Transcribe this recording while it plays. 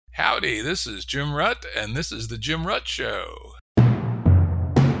Howdy, this is Jim Rutt, and this is The Jim Rutt Show.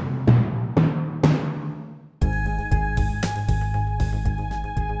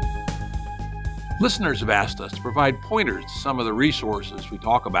 Listeners have asked us to provide pointers to some of the resources we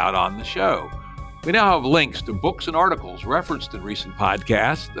talk about on the show. We now have links to books and articles referenced in recent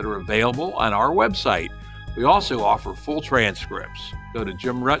podcasts that are available on our website. We also offer full transcripts. Go to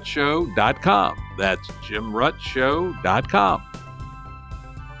jimruttshow.com. That's jimruttshow.com.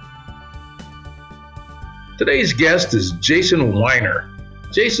 Today's guest is Jason Wiener.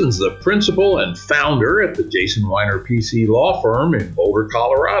 Jason's the principal and founder at the Jason Wiener PC law firm in Boulder,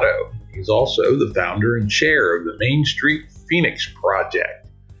 Colorado. He's also the founder and chair of the Main Street Phoenix Project.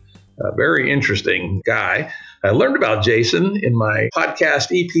 A very interesting guy. I learned about Jason in my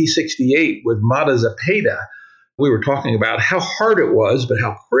podcast EP68 with Mata Zepeda. We were talking about how hard it was, but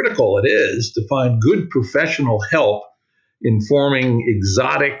how critical it is to find good professional help in forming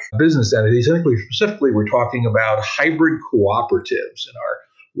exotic business entities. I think we specifically were talking about hybrid cooperatives in our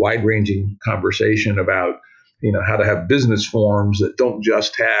wide-ranging conversation about, how to have business forms that don't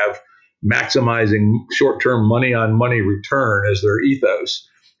just have maximizing short-term money-on-money return as their ethos.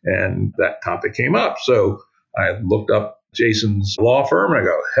 And that topic came up. So I looked up Jason's law firm and I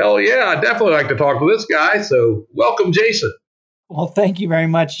go, hell yeah, I'd definitely like to talk to this guy. So welcome, Jason. Well, thank you very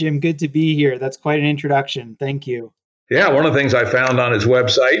much, Jim. Good to be here. That's quite an introduction. Thank you. Yeah, one of the things I found on his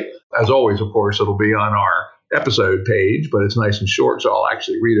website, as always, of course, it'll be on our episode page, but it's nice and short, so I'll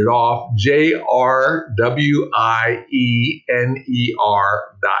actually read it off.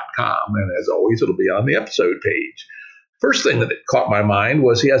 JRWIENER.com. And as always, it'll be on the episode page. First thing that caught my mind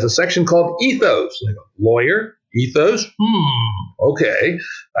was he has a section called Ethos. Like a lawyer, ethos? Okay.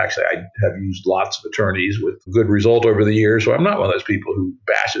 Actually, I have used lots of attorneys with good result over the years, so I'm not one of those people who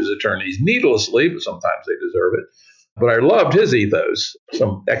bashes attorneys needlessly, but sometimes they deserve it. But I loved his ethos.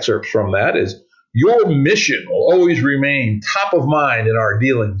 Some excerpts from that is, your mission will always remain top of mind in our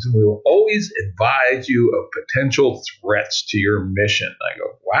dealings, and we will always advise you of potential threats to your mission. I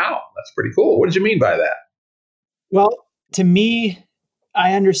go, wow, that's pretty cool. What did you mean by that? Well, to me,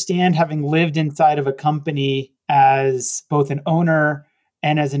 I understand, having lived inside of a company as both an owner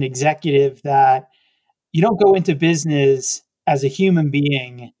and as an executive, that you don't go into business as a human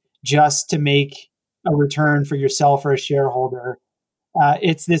being just to make a return for yourself or a shareholder.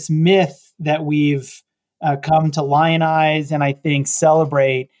 It's this myth that we've come to lionize and I think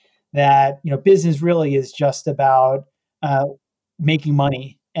celebrate, that business really is just about making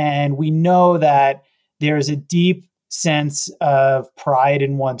money. And we know that there's a deep sense of pride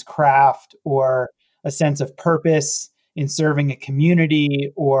in one's craft, or a sense of purpose in serving a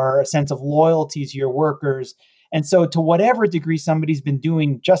community, or a sense of loyalty to your workers. And so to whatever degree somebody's been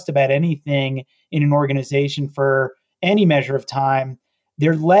doing just about anything in an organization for any measure of time,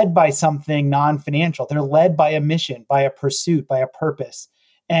 they're led by something non-financial. They're led by a mission, by a pursuit, by a purpose.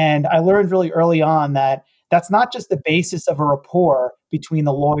 And I learned really early on that that's not just the basis of a rapport between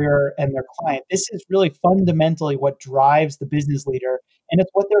the lawyer and their client. This is really fundamentally what drives the business leader, and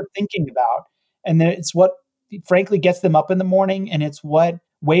it's what they're thinking about. And it's what, frankly, gets them up in the morning, and it's what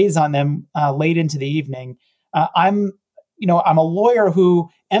weighs on them late into the evening. I'm a lawyer who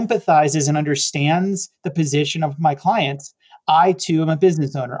empathizes and understands the position of my clients. I too am a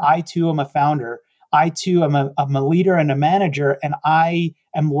business owner. I too am a founder. I too am a leader and a manager, and I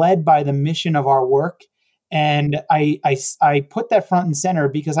am led by the mission of our work. And I put that front and center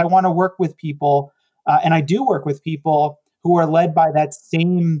because I want to work with people, and I do work with people who are led by that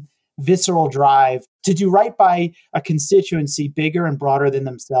same visceral drive to do right by a constituency bigger and broader than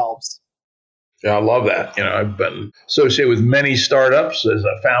themselves. Yeah, I love that. I've been associated with many startups as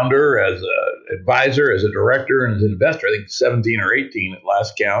a founder, as an advisor, as a director, and as an investor. I think 17 or 18 at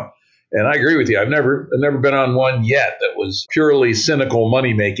last count. And I agree with you. I've never been on one yet that was purely cynical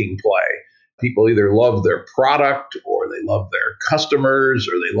money-making play. People either love their product, or they love their customers,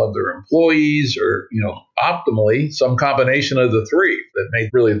 or they love their employees, or, optimally, some combination of the three that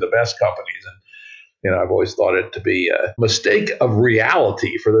make really the best companies. And, I've always thought it to be a mistake of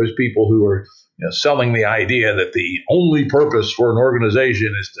reality for those people who are selling the idea that the only purpose for an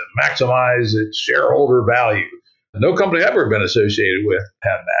organization is to maximize its shareholder value. No company I've ever been associated with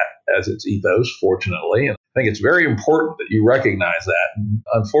had that as its ethos, fortunately. And I think it's very important that you recognize that. And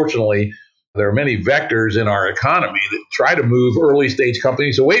unfortunately, there are many vectors in our economy that try to move early stage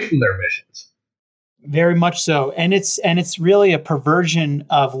companies away from their missions. Very much so. And it's really a perversion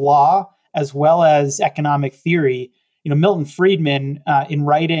of law as well as economic theory. Milton Friedman, in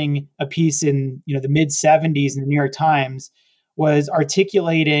writing a piece in the mid 70s in the New York Times, was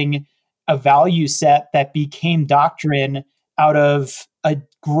articulating a value set that became doctrine out of a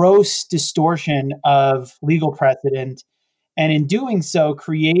gross distortion of legal precedent. And in doing so,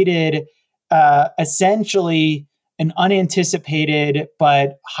 created essentially an unanticipated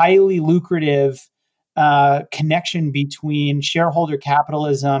but highly lucrative connection between shareholder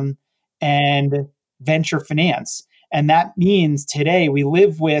capitalism and venture finance. And that means today we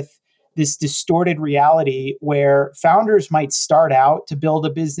live with this distorted reality where founders might start out to build a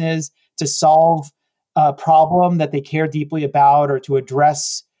business to solve a problem that they care deeply about or to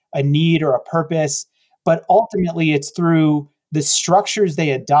address a need or a purpose. But ultimately, it's through the structures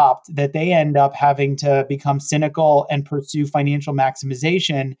they adopt that they end up having to become cynical and pursue financial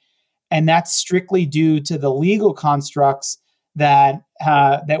maximization. And that's strictly due to the legal constructs that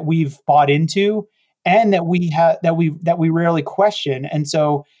we've bought into and that we rarely question. And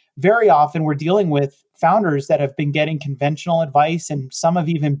so very often we're dealing with founders that have been getting conventional advice, and some have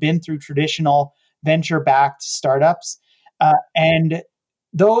even been through traditional venture-backed startups. And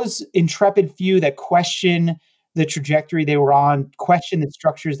those intrepid few that question the trajectory they were on, question the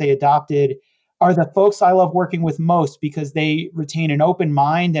structures they adopted, are the folks I love working with most because they retain an open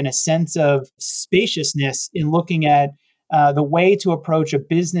mind and a sense of spaciousness in looking at the way to approach a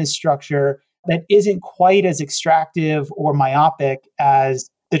business structure that isn't quite as extractive or myopic as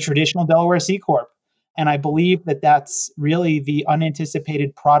the traditional Delaware C Corp. And I believe that that's really the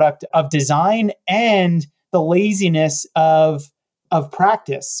unanticipated product of design and the laziness of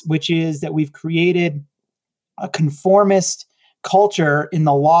practice, which is that we've created a conformist culture in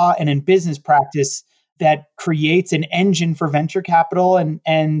the law and in business practice that creates an engine for venture capital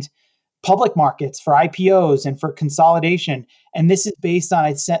and public markets for IPOs and for consolidation. And this is based on,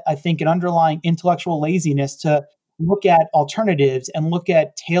 I think, an underlying intellectual laziness to look at alternatives and look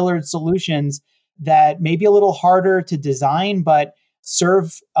at tailored solutions that may be a little harder to design, but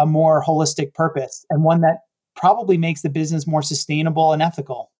serve a more holistic purpose and one that probably makes the business more sustainable and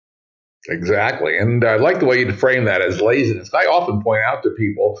ethical. Exactly. And I like the way you frame that as laziness. I often point out to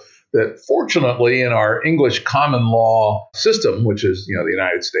people that fortunately in our English common law system, which is, the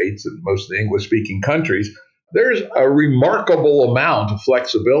United States and most of the English-speaking countries, there's a remarkable amount of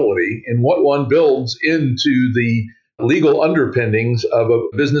flexibility in what one builds into the legal underpinnings of a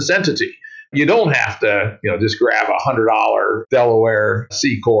business entity. You don't have to, just grab a $100 Delaware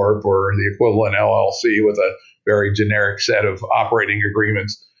C Corp or the equivalent LLC with a very generic set of operating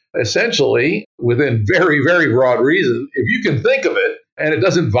agreements. Essentially, within very, very broad reason, if you can think of it and it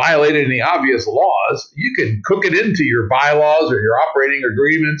doesn't violate any obvious laws, you can cook it into your bylaws or your operating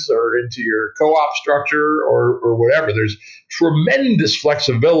agreements or into your co-op structure or whatever. There's tremendous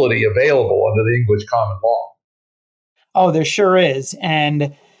flexibility available under the English common law. Oh, there sure is.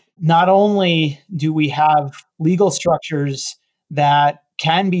 And not only do we have legal structures that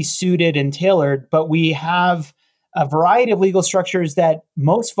can be suited and tailored, but we have a variety of legal structures that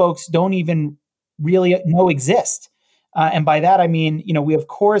most folks don't even really know exist. And by that, I mean, we of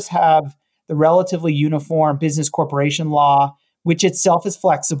course have the relatively uniform business corporation law, which itself is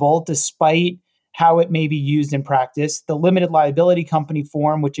flexible despite how it may be used in practice. The limited liability company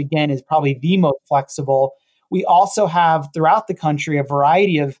form, which again is probably the most flexible. We also have throughout the country a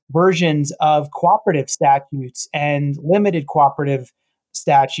variety of versions of cooperative statutes and limited cooperative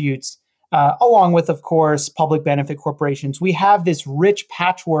statutes. Along with, of course, public benefit corporations. We have this rich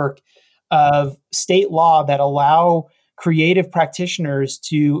patchwork of state law that allow creative practitioners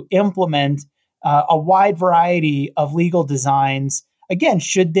to implement a wide variety of legal designs. Again,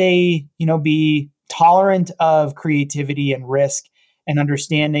 should they, be tolerant of creativity and risk and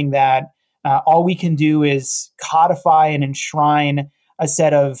understanding that all we can do is codify and enshrine a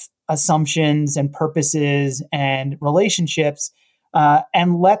set of assumptions and purposes and relationships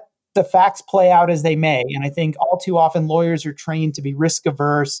and let the facts play out as they may. And I think all too often lawyers are trained to be risk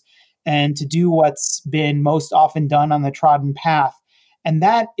averse and to do what's been most often done on the trodden path. And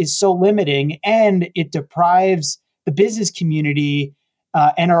that is so limiting, and it deprives the business community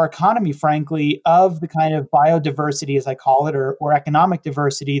and our economy, frankly, of the kind of biodiversity, as I call it, or economic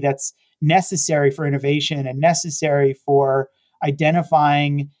diversity that's necessary for innovation and necessary for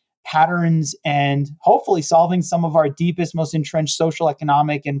identifying patterns and hopefully solving some of our deepest, most entrenched social,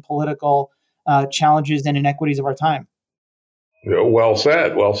 economic, and political challenges and inequities of our time. Well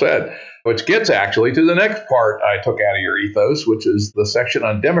said, well said. Which gets actually to the next part I took out of your ethos, which is the section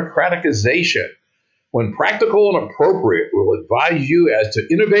on democratization. When practical and appropriate, we'll advise you as to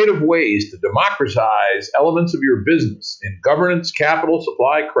innovative ways to democratize elements of your business in governance, capital,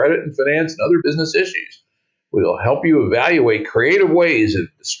 supply, credit, and finance, and other business issues. We'll help you evaluate creative ways of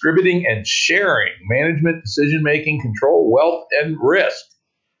distributing and sharing management, decision-making, control, wealth, and risk.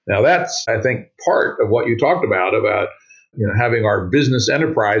 Now, that's, I think, part of what you talked about having our business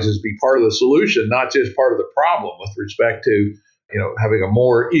enterprises be part of the solution, not just part of the problem with respect to, having a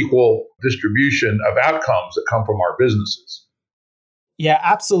more equal distribution of outcomes that come from our businesses. Yeah,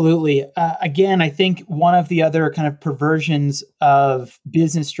 absolutely. Again, I think one of the other kind of perversions of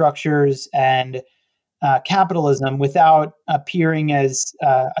business structures and capitalism, without appearing as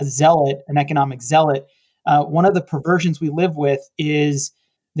a zealot, an economic zealot, one of the perversions we live with is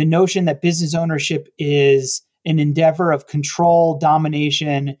the notion that business ownership is an endeavor of control,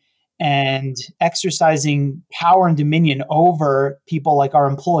 domination, and exercising power and dominion over people like our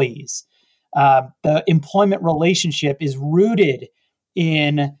employees. The employment relationship is rooted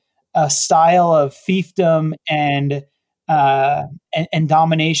in a style of fiefdom and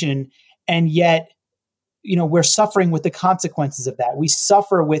domination, and yet we're suffering with the consequences of that. We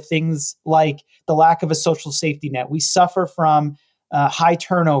suffer with things like the lack of a social safety net. We suffer from high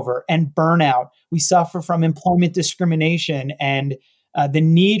turnover and burnout. We suffer from employment discrimination and the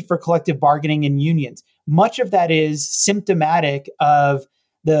need for collective bargaining and unions. Much of that is symptomatic of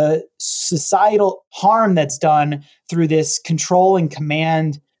the societal harm that's done through this control and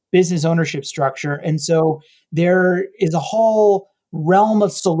command business ownership structure. And so there is a whole realm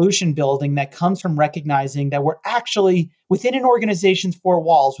of solution building that comes from recognizing that we're actually within an organization's four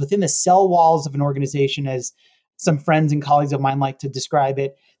walls, within the cell walls of an organization, as some friends and colleagues of mine like to describe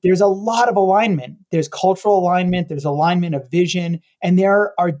it. There's a lot of alignment. There's cultural alignment, there's alignment of vision, and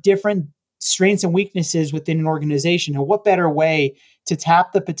there are different strengths and weaknesses within an organization. And what better way to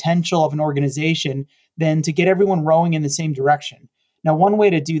tap the potential of an organization than to get everyone rowing in the same direction? Now, one way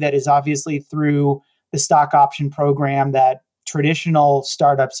to do that is obviously through the stock option program that traditional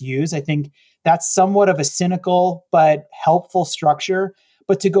startups use. I think that's somewhat of a cynical but helpful structure.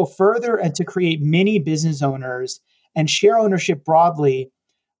 But to go further and to create mini business owners and share ownership broadly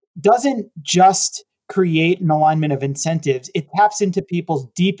doesn't just create an alignment of incentives. It taps into people's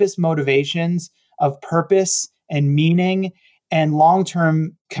deepest motivations of purpose and meaning and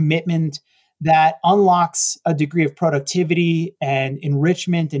long-term commitment that unlocks a degree of productivity and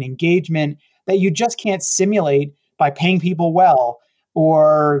enrichment and engagement that you just can't simulate by paying people well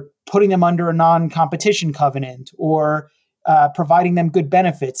or putting them under a non-competition covenant or providing them good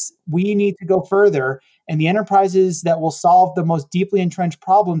benefits. We need to go further. And the enterprises that will solve the most deeply entrenched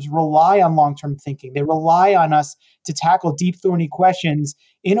problems rely on long-term thinking. They rely on us to tackle deep, thorny questions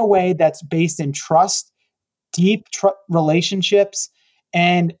in a way that's based in trust, deep relationships,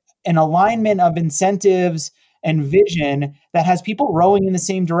 and an alignment of incentives and vision that has people rowing in the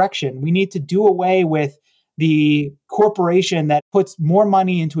same direction. We need to do away with the corporation that puts more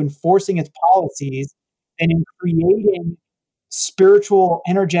money into enforcing its policies than in creating spiritual,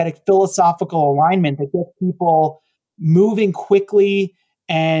 energetic, philosophical alignment that gets people moving quickly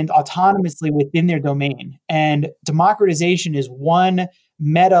and autonomously within their domain. And democratization is one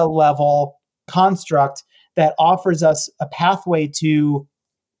meta level construct that offers us a pathway to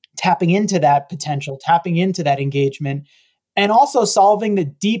tapping into that potential, tapping into that engagement, and also solving the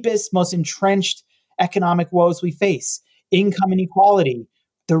deepest, most entrenched economic woes we face: income inequality,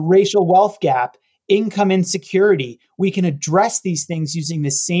 the racial wealth gap, income insecurity. We can address these things using the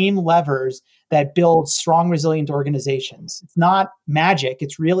same levers that build strong, resilient organizations. It's not magic.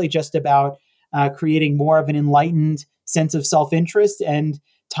 It's really just about creating more of an enlightened sense of self-interest and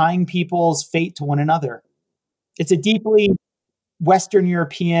tying people's fate to one another. It's a deeply Western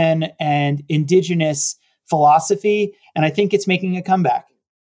European and indigenous philosophy, and I think it's making a comeback.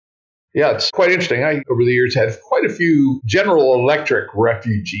 Yeah, it's quite interesting. I, over the years, had quite a few General Electric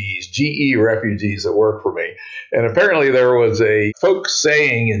refugees, GE refugees that work for me. And apparently there was a folk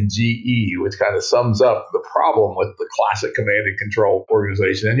saying in GE, which kind of sums up the problem with the classic command and control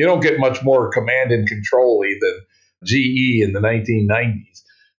organization. And you don't get much more command and control-y than GE in the 1990s.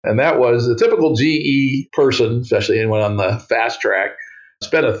 And that was the typical GE person, especially anyone on the fast track,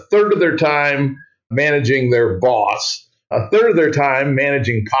 spent a third of their time managing their boss, a third of their time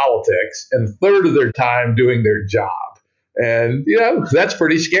managing politics, and a third of their time doing their job. And, that's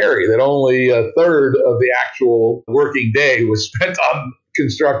pretty scary that only a third of the actual working day was spent on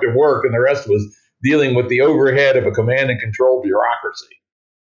constructive work and the rest was dealing with the overhead of a command and control bureaucracy.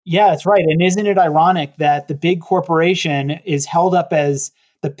 Yeah, that's right. And isn't it ironic that the big corporation is held up as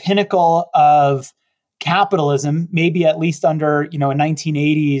the pinnacle of capitalism, maybe at least under, a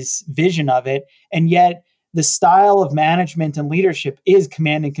 1980s vision of it, and yet the style of management and leadership is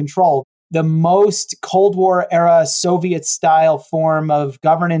command and control. The most Cold War era Soviet style form of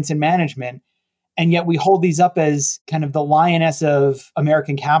governance and management. And yet we hold these up as kind of the lioness of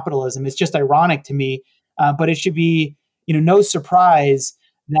American capitalism. It's just ironic to me, but it should be, no surprise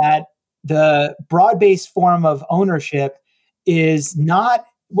that the broad-based form of ownership is not,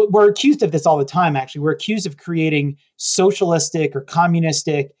 we're accused of this all the time, actually. We're accused of creating socialistic or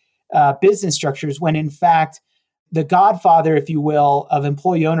communistic business structures when, in fact, the godfather, if you will, of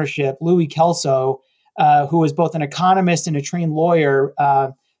employee ownership, Louis Kelso, who was both an economist and a trained lawyer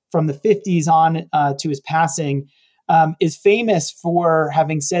from the 50s on to his passing, is famous for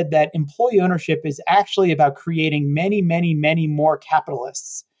having said that employee ownership is actually about creating many, many, many more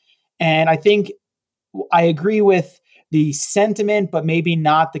capitalists. And I think I agree with the sentiment, but maybe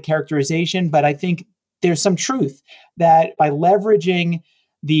not the characterization. But I think there's some truth that by leveraging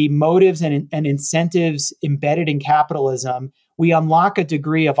the motives and incentives embedded in capitalism, we unlock a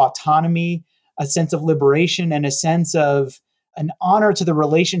degree of autonomy, a sense of liberation, and a sense of an honor to the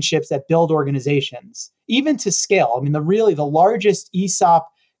relationships that build organizations, even to scale. I mean, the largest ESOP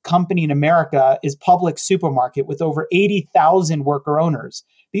company in America is Public Supermarket with over 80,000 worker owners.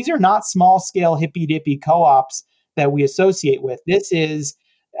 These are not small scale hippy dippy co-ops that we associate with. This is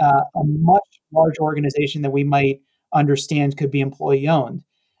a much larger organization that we might understand could be employee owned.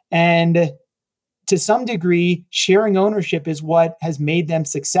 And to some degree, sharing ownership is what has made them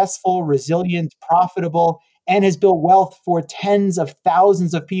successful, resilient, profitable, and has built wealth for tens of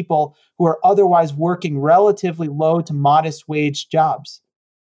thousands of people who are otherwise working relatively low to modest wage jobs.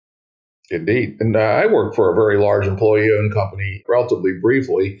 Indeed. And I worked for a very large employee-owned company relatively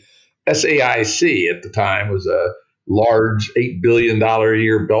briefly. SAIC at the time was a large $8 billion a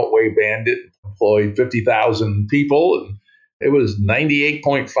year beltway bandit, employed 50,000 people, and it was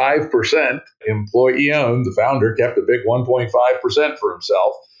 98.5% employee-owned. The founder kept a big 1.5% for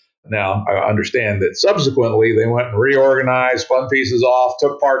himself. Now, I understand that subsequently they went and reorganized, spun pieces off,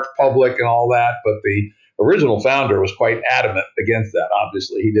 took parts public and all that, but the original founder was quite adamant against that.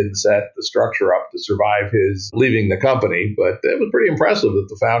 Obviously, he didn't set the structure up to survive his leaving the company, but it was pretty impressive that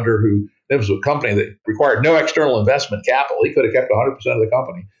the founder, who it was a company that required no external investment capital, he could have kept 100% of the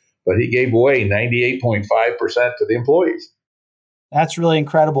company, but he gave away 98.5% to the employees. That's really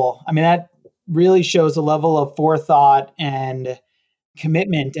incredible. I mean, that really shows a level of forethought and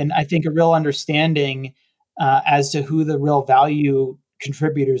commitment, and I think a real understanding as to who the real value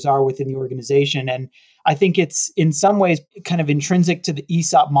contributors are within the organization. And I think it's in some ways kind of intrinsic to the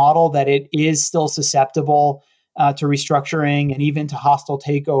ESOP model that it is still susceptible to restructuring and even to hostile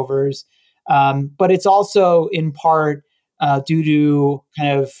takeovers. But it's also in part due to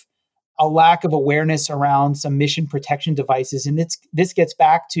kind of a lack of awareness around some mission protection devices. And this gets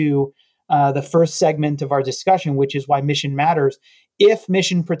back to the first segment of our discussion, which is why mission matters. If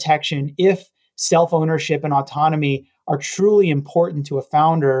mission protection, if self-ownership and autonomy are truly important to a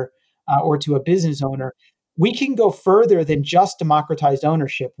founder or to a business owner, we can go further than just democratized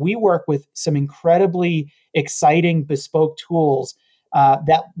ownership. We work with some incredibly exciting bespoke tools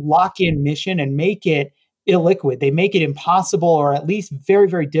that lock in mission and make it illiquid. They make it impossible, or at least very,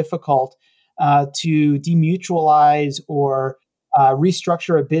 very difficult to demutualize or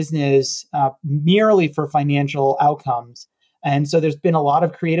restructure a business merely for financial outcomes. And so there's been a lot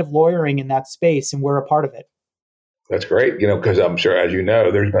of creative lawyering in that space, and we're a part of it. That's great, because I'm sure, as you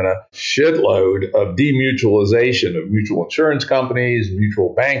know, there's been a shitload of demutualization of mutual insurance companies,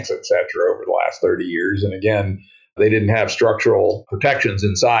 mutual banks, et cetera, over the last 30 years. And again, they didn't have structural protections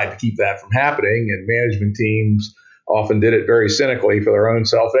inside to keep that from happening. And management teams often did it very cynically for their own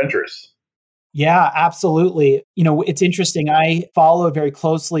self-interest. Yeah, absolutely. It's interesting. I follow very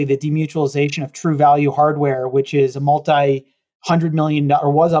closely the demutualization of True Value Hardware, which is a multi-hundred million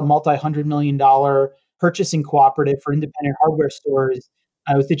dollar purchasing cooperative for independent hardware stores.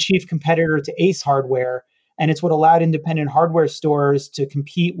 I was the chief competitor to Ace Hardware, and it's what allowed independent hardware stores to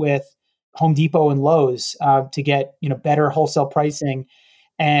compete with Home Depot and Lowe's to get better wholesale pricing.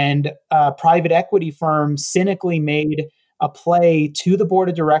 And private equity firms cynically made a play to the board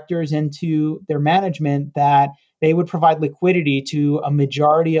of directors and to their management that they would provide liquidity to a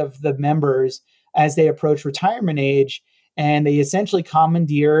majority of the members as they approach retirement age. And they essentially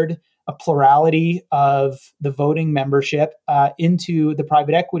commandeered a plurality of the voting membership into the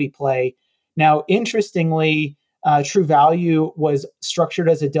private equity play. Now, interestingly, True Value was structured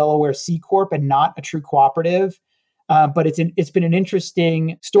as a Delaware C Corp and not a true cooperative. But it's been an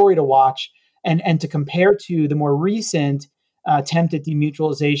interesting story to watch and to compare to the more recent attempt at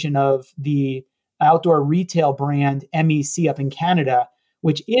demutualization of the outdoor retail brand MEC up in Canada,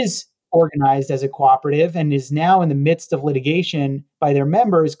 which is organized as a cooperative and is now in the midst of litigation by their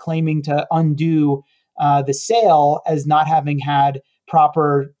members claiming to undo the sale as not having had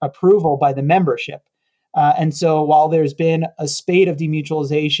proper approval by the membership. And so while there's been a spate of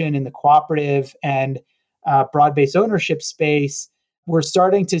demutualization in the cooperative and broad-based ownership space, we're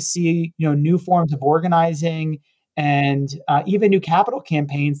starting to see new forms of organizing and even new capital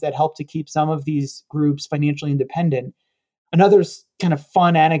campaigns that help to keep some of these groups financially independent. Another kind of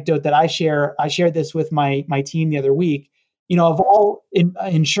fun anecdote that I shared this with my team the other week. Of all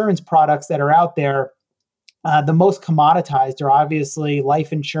insurance products that are out there, the most commoditized are obviously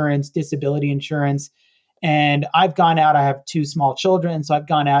life insurance, disability insurance. And I've gone out, I have two small children, so I've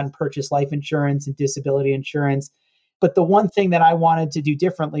gone out and purchased life insurance and disability insurance. But the one thing that I wanted to do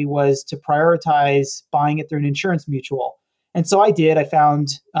differently was to prioritize buying it through an insurance mutual. And so I did. I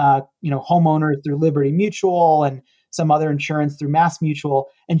found, homeowners through Liberty Mutual and some other insurance through Mass Mutual.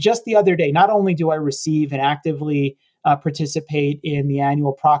 And just the other day, not only do I receive and actively participate in the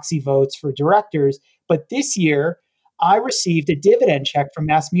annual proxy votes for directors, but this year I received a dividend check from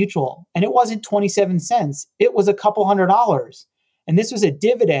Mass Mutual, and it wasn't 27 cents. It was a couple $100. And this was a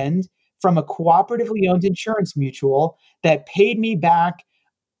dividend from a cooperatively owned insurance mutual that paid me back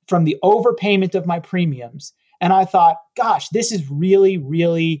from the overpayment of my premiums. And I thought, gosh, this is really,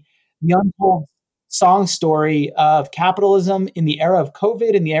 really the untold song story of capitalism in the era of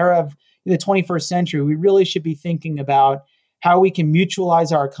COVID, in the era of the 21st century. We really should be thinking about how we can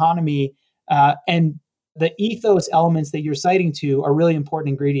mutualize our economy, and the ethos elements that you're citing to are really important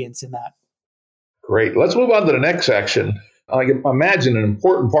ingredients in that. Great. Let's move on to the next section. I can imagine an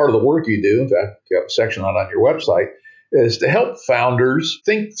important part of the work you do, in fact, you have a section on your website, is to help founders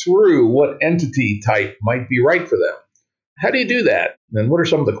think through what entity type might be right for them. How do you do that? And what are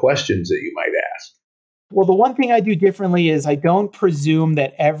some of the questions that you might ask? Well, the one thing I do differently is I don't presume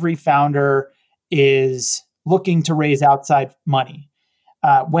that every founder is looking to raise outside money.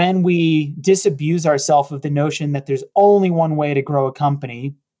 When we disabuse ourselves of the notion that there's only one way to grow a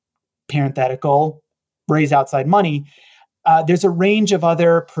company, parenthetical, raise outside money, there's a range of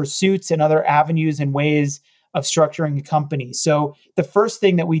other pursuits and other avenues and ways of structuring a company. So the first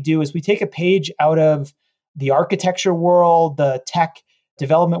thing that we do is we take a page out of the architecture world, the tech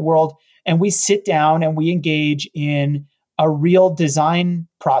development world, and we sit down and we engage in a real design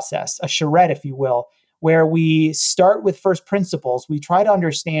process, a charrette, if you will, where we start with first principles. We try to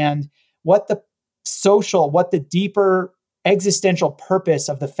understand what the deeper existential purpose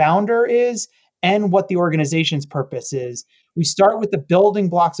of the founder is and what the organization's purpose is. We start with the building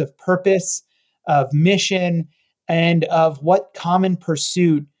blocks of purpose, of mission, and of what common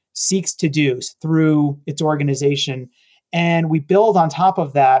pursuit seeks to do through its organization. And we build on top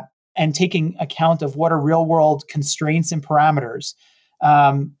of that and taking account of what are real world constraints and parameters.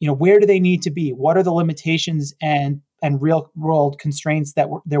 Where do they need to be? What are the limitations and real world constraints that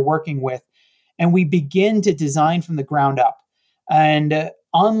they're working with? And we begin to design from the ground up. And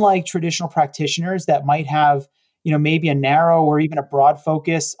unlike traditional practitioners that might have, maybe a narrow or even a broad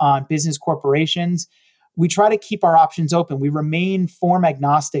focus on business corporations, we try to keep our options open. We remain form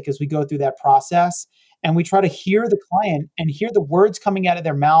agnostic as we go through that process. And we try to hear the client and hear the words coming out of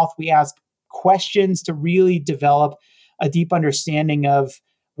their mouth. We ask questions to really develop a deep understanding of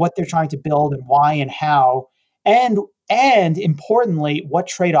what they're trying to build and why and how, and importantly, what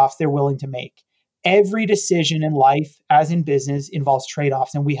trade-offs they're willing to make. Every decision in life, as in business, involves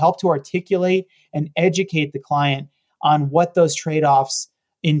trade-offs, and we help to articulate and educate the client on what those trade-offs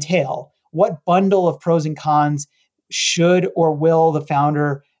entail. What bundle of pros and cons should or will the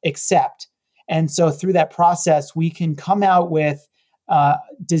founder accept? And so through that process, we can come out with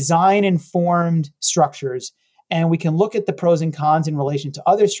design-informed structures, and we can look at the pros and cons in relation to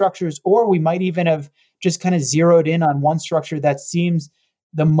other structures, or we might even have just kind of zeroed in on one structure that seems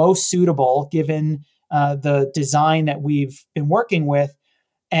the most suitable given the design that we've been working with.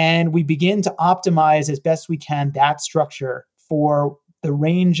 And we begin to optimize as best we can that structure for the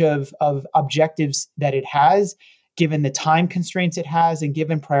range of objectives that it has, given the time constraints it has, and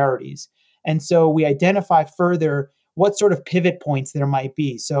given priorities. And so we identify further what sort of pivot points there might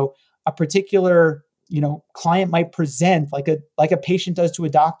be. So a particular client might present like a patient does to a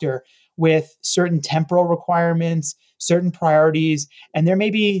doctor with certain temporal requirements, certain priorities, and there may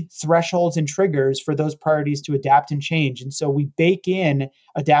be thresholds and triggers for those priorities to adapt and change. And so we bake in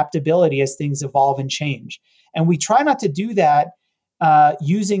adaptability as things evolve and change. And we try not to do that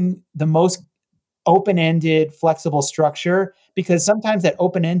using the most open-ended, flexible structure, because sometimes that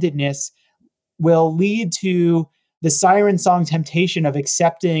open-endedness will lead to the siren song temptation of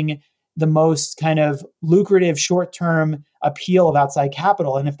accepting the most kind of lucrative short-term appeal of outside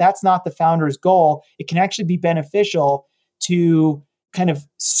capital. And if that's not the founder's goal, it can actually be beneficial to kind of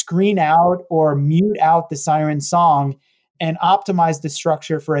screen out or mute out the siren song and optimize the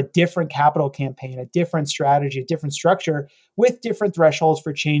structure for a different capital campaign, a different strategy, a different structure with different thresholds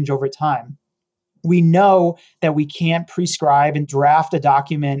for change over time. we know that we can't prescribe and draft a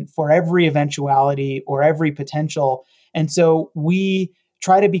document for every eventuality or every potential. And so we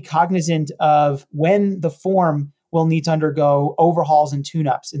try to be cognizant of when the form will need to undergo overhauls and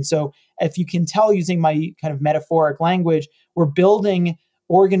tune-ups. And so if you can tell using my kind of metaphoric language, we're building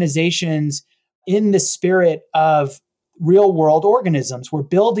organizations in the spirit of real world organisms. We're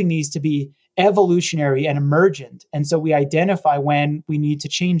building these to be evolutionary and emergent. And so we identify when we need to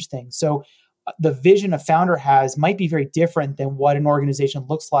change things. So the vision a founder has might be very different than what an organization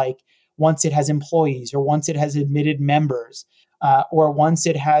looks like once it has employees or once it has admitted members or once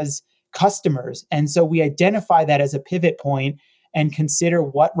it has customers. And so we identify that as a pivot point and consider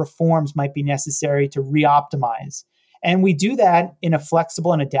what reforms might be necessary to re-optimize. And we do that in a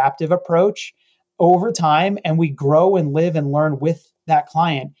flexible and adaptive approach over time, and we grow and live and learn with that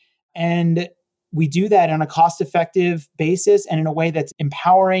client. And we do that on a cost-effective basis and in a way that's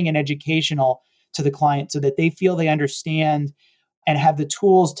empowering and educational to the client so that they feel they understand and have the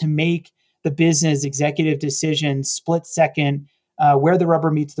tools to make the business executive decisions split second where the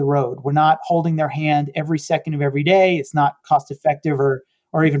rubber meets the road. We're not holding their hand every second of every day. It's not cost-effective or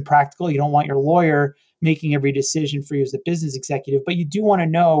even practical. You don't want your lawyer making every decision for you as a business executive, but you do want to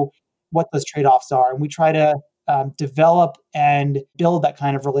know what those trade-offs are. And we try to develop and build that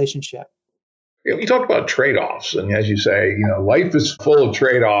kind of relationship. You talk about trade-offs, and as you say, life is full of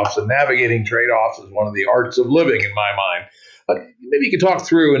trade-offs, and navigating trade-offs is one of the arts of living, in my mind. But maybe you could talk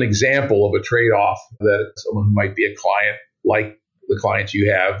through an example of a trade-off that someone who might be a client, like the clients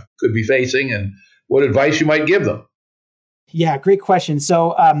you have, could be facing, and what advice you might give them. Yeah, great question.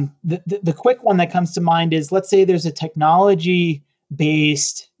 So the quick one that comes to mind is, let's say there's a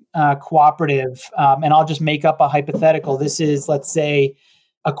technology-based cooperative, and I'll just make up a hypothetical. This is, let's say,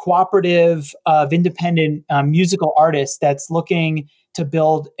 a cooperative of independent musical artists that's looking to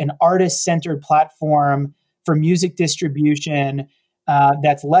build an artist-centered platform for music distribution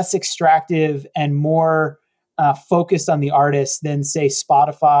that's less extractive and more focused on the artist than, say,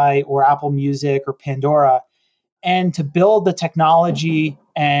 Spotify or Apple Music or Pandora. And to build the technology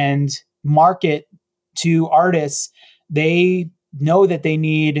and market to artists, they know that they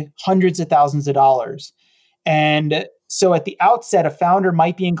need hundreds of thousands of dollars. And so at the outset, a founder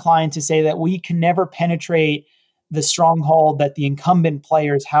might be inclined to say that we can never penetrate the stronghold that the incumbent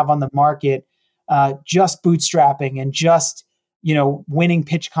players have on the market, just bootstrapping and just winning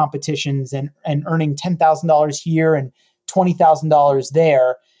pitch competitions and earning $10,000 here and $20,000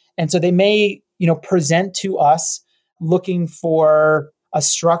 there. And so they may present to us looking for a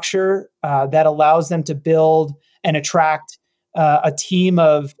structure that allows them to build and attract a team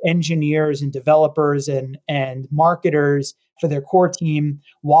of engineers and developers and marketers for their core team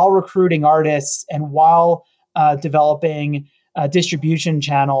while recruiting artists and while developing distribution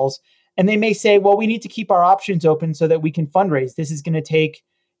channels. And they may say, well, we need to keep our options open so that we can fundraise. This is going to take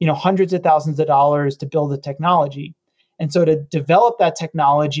hundreds of thousands of dollars to build the technology. And so to develop that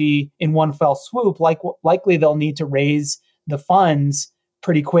technology in one fell swoop, likely they'll need to raise the funds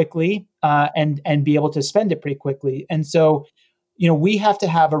pretty quickly and be able to spend it pretty quickly. And so, we have to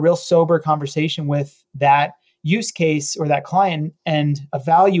have a real sober conversation with that use case or that client and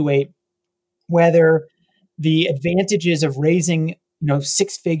evaluate whether the advantages of raising,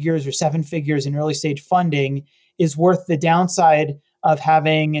 6 figures or 7 figures in early stage funding is worth the downside of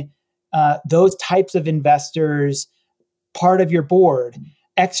having those types of investors part of your board,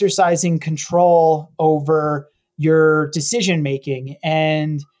 exercising control over your decision making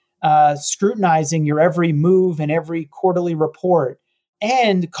and scrutinizing your every move and every quarterly report,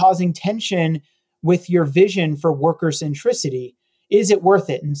 and causing tension with your vision for worker centricity. Is it worth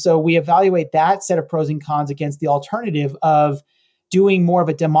it? And so we evaluate that set of pros and cons against the alternative of doing more of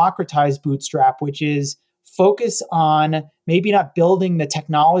a democratized bootstrap, which is focus on maybe not building the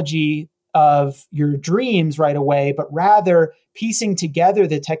technology of your dreams right away, but rather piecing together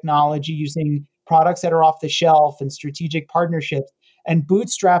the technology using products that are off the shelf and strategic partnerships, and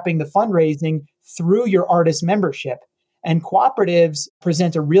bootstrapping the fundraising through your artist membership. And cooperatives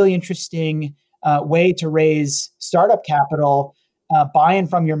present a really interesting way to raise startup capital, buy-in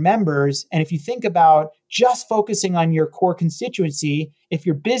from your members. And if you think about just focusing on your core constituency, if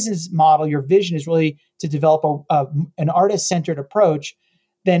your business model, your vision is really to develop an artist-centered approach,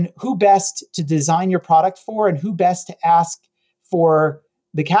 then who best to design your product for, and who best to ask for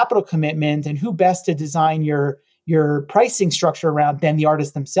the capital commitment, and who best to design your pricing structure around than the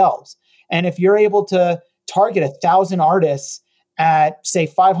artists themselves. And if you're able to target 1,000 artists at, say,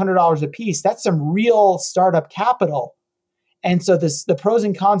 $500 a piece, that's some real startup capital. And so the pros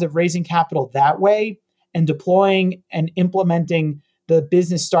and cons of raising capital that way and deploying and implementing the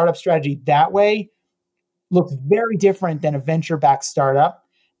business startup strategy that way looks very different than a venture-backed startup,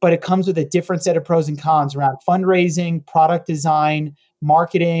 but it comes with a different set of pros and cons around fundraising, product design,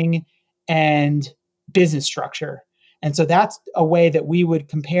 marketing, and business structure. And so that's a way that we would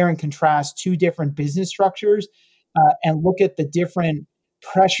compare and contrast two different business structures and look at the different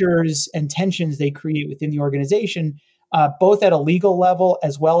pressures and tensions they create within the organization, both at a legal level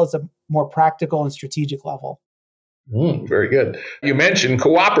as well as a more practical and strategic level. Very good. You mentioned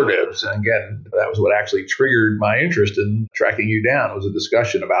cooperatives. And again, that was what actually triggered my interest in tracking you down, was a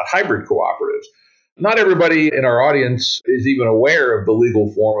discussion about hybrid cooperatives. Not everybody in our audience is even aware of the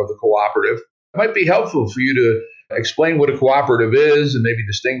legal form of the cooperative. It might be helpful for you to explain what a cooperative is and maybe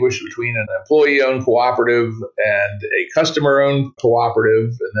distinguish between an employee-owned cooperative and a customer-owned cooperative.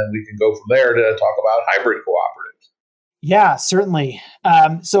 And then we can go from there to talk about hybrid cooperatives. Yeah, certainly.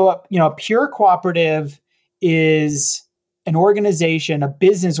 A pure cooperative is an organization, a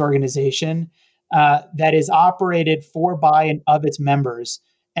business organization that is operated for, by, and of its members.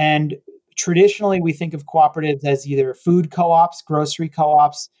 And traditionally, we think of cooperatives as either food co-ops, grocery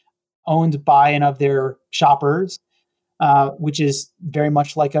co-ops, owned by and of their shoppers, which is very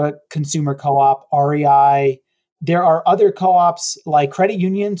much like a consumer co-op, REI. There are other co-ops like credit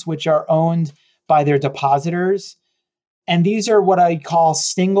unions, which are owned by their depositors. And these are what I call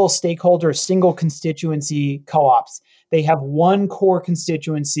single stakeholder, single constituency co-ops. They have one core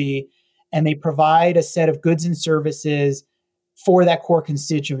constituency and they provide a set of goods and services for that core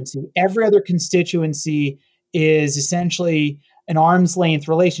constituency. Every other constituency is essentially an arm's length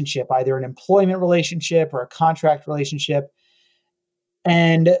relationship, either an employment relationship or a contract relationship.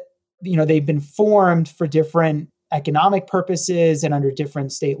 And, they've been formed for different economic purposes and under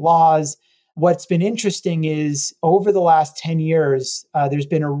different state laws. What's been interesting is over the last 10 years, there's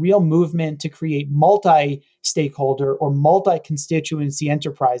been a real movement to create multi-stakeholder or multi-constituency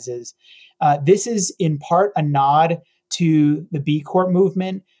enterprises. This is in part a nod to the B Corp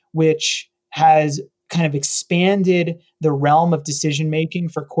movement, which has kind of expanded the realm of decision-making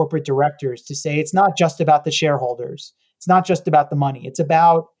for corporate directors to say it's not just about the shareholders. It's not just about the money. It's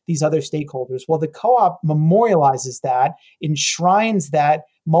about these other stakeholders. Well, the co-op memorializes that, enshrines that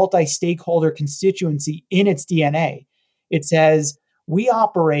multi-stakeholder constituency in its DNA. It says, we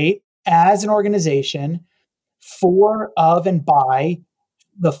operate as an organization for, of, and by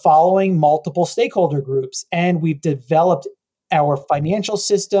the following multiple stakeholder groups. And we've developed our financial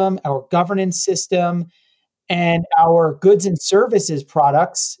system, our governance system, and our goods and services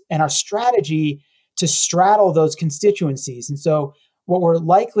products and our strategy to straddle those constituencies. And so what we're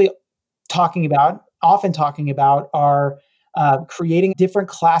likely often talking about are creating different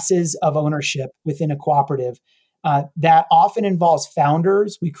classes of ownership within a cooperative. That often involves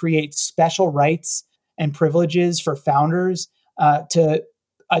founders. We create special rights and privileges for founders to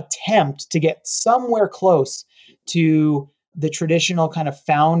attempt to get somewhere close to the traditional kind of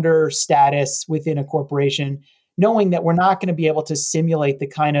founder status within a corporation, knowing that we're not going to be able to simulate the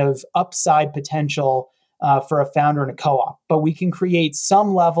kind of upside potential for a founder in a co-op, but we can create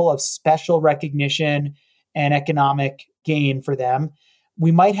some level of special recognition and economic gain for them.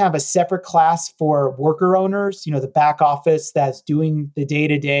 We might have a separate class for worker owners, the back office that's doing the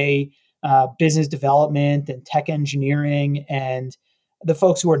day-to-day business development and tech engineering, and the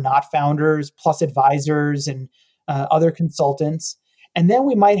folks who are not founders, plus advisors and other consultants. And then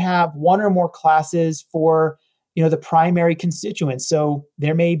we might have one or more classes for, the primary constituents. So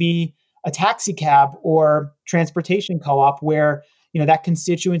there may be a taxi cab or transportation co-op where, that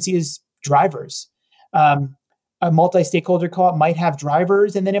constituency is drivers. A multi-stakeholder co-op might have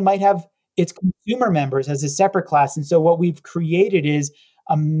drivers, and then it might have its consumer members as a separate class. And so what we've created is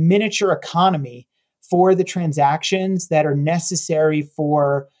a miniature economy for the transactions that are necessary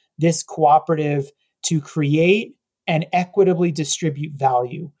for this cooperative to create and equitably distribute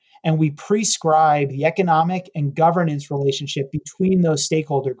value. And we prescribe the economic and governance relationship between those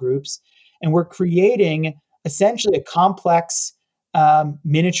stakeholder groups. And we're creating essentially a complex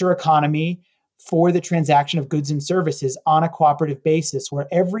miniature economy for the transaction of goods and services on a cooperative basis, where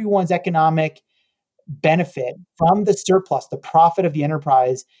everyone's economic benefit from the surplus, the profit of the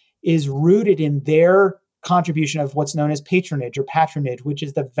enterprise, is rooted in their contribution of what's known as patronage, which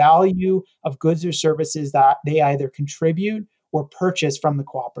is the value of goods or services that they either contribute or purchase from the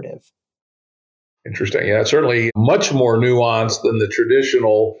cooperative. Interesting. Yeah, certainly much more nuanced than the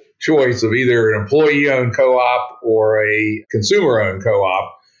traditional choice of either an employee-owned co-op or a consumer-owned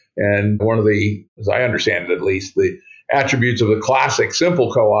co-op. And one of the, as I understand it at least, the attributes of the classic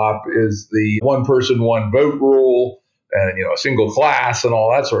simple co-op is the one person, one vote rule and, a single class and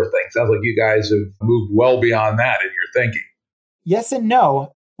all that sort of thing. Sounds like you guys have moved well beyond that in your thinking. Yes and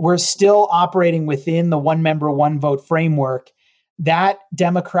no. We're still operating within the one member, one vote framework. That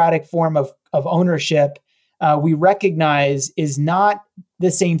democratic form of ownership, we recognize is not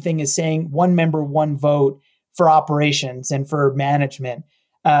the same thing as saying one member, one vote for operations and for management.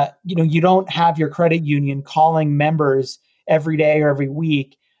 You don't have your credit union calling members every day or every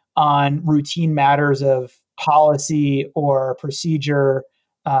week on routine matters of policy or procedure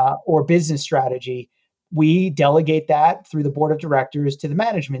or business strategy. We delegate that through the board of directors to the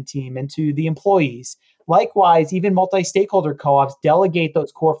management team and to the employees. Likewise, even multi stakeholder co ops delegate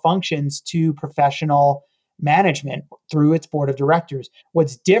those core functions to professional management through its board of directors.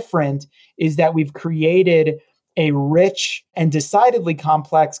 What's different is that we've created a rich and decidedly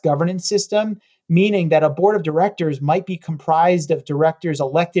complex governance system, meaning that a board of directors might be comprised of directors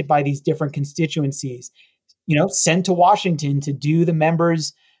elected by these different constituencies, sent to Washington to do the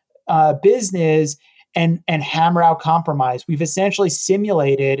members' business and hammer out compromise. We've essentially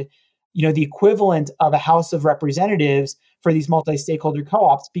simulated, the equivalent of a House of Representatives for these multi-stakeholder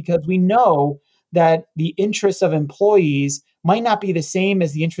co-ops because we know that the interests of employees might not be the same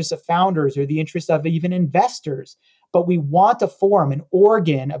as the interests of founders or the interests of even investors. But we want a forum, an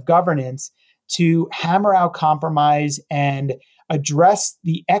organ of governance to hammer out compromise and address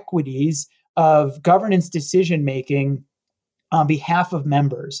the equities of governance decision making on behalf of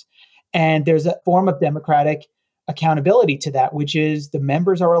members. And there's a form of democratic accountability to that, which is the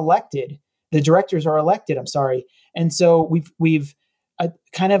members are elected, the directors are elected. I'm sorry, and so we've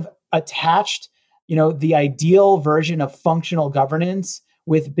kind of attached, the ideal version of functional governance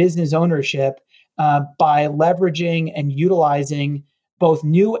with business ownership by leveraging and utilizing both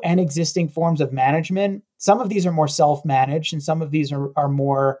new and existing forms of management. Some of these are more self-managed, and some of these are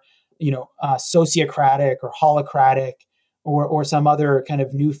more, sociocratic or holocratic, or some other kind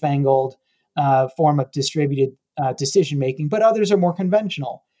of newfangled form of distributed decision making, but others are more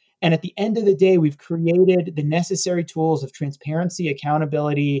conventional. And at the end of the day, we've created the necessary tools of transparency,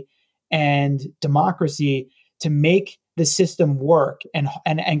 accountability, and democracy to make the system work and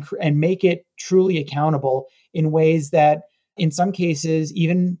make it truly accountable in ways that, in some cases,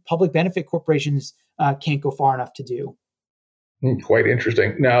 even public benefit corporations can't go far enough to do. Quite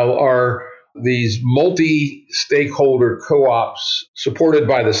interesting. Now, are these multi-stakeholder co-ops supported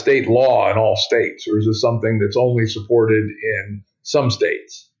by the state law in all states, or is this something that's only supported in some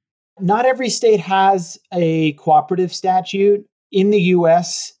states? Not every state has a cooperative statute. In the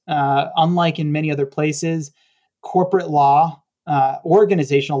US, unlike in many other places, corporate law,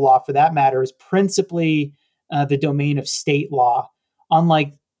 organizational law for that matter, is principally the domain of state law,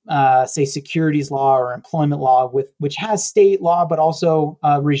 unlike say securities law or employment law, which has state law, but also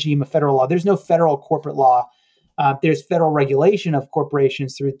a regime of federal law. There's no federal corporate law. There's federal regulation of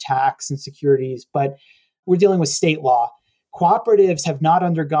corporations through tax and securities, but we're dealing with state law. Cooperatives have not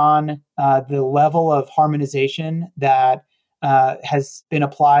undergone the level of harmonization that has been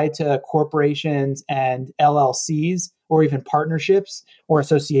applied to corporations and LLCs, or even partnerships or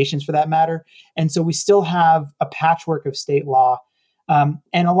associations for that matter. And so we still have a patchwork of state law. And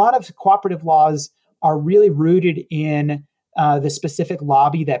a lot of cooperative laws are really rooted in the specific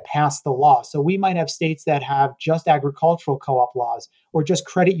lobby that passed the law. So we might have states that have just agricultural co-op laws or just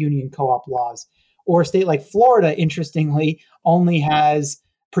credit union co-op laws, or a state like Florida, interestingly, only has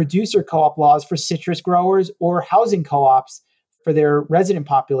producer co-op laws for citrus growers or housing co-ops for their resident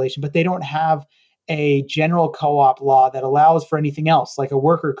population, but they don't have a general co-op law that allows for anything else, like a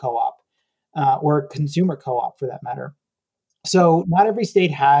worker co-op or a consumer co-op for that matter. So not every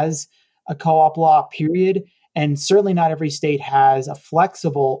state has a co-op law, period. And certainly not every state has a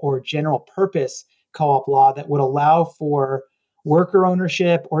flexible or general purpose co-op law that would allow for worker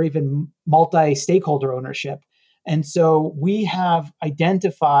ownership or even multi-stakeholder ownership. And so we have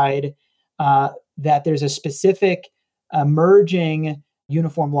identified that there's a specific emerging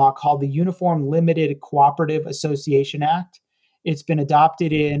uniform law called the Uniform Limited Cooperative Association Act. It's been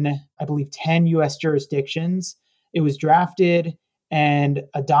adopted in, I believe, 10 US jurisdictions. It was drafted and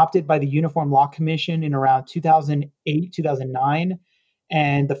adopted by the Uniform Law Commission in around 2008, 2009.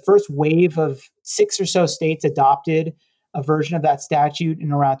 And the first wave of 6 or so states adopted a version of that statute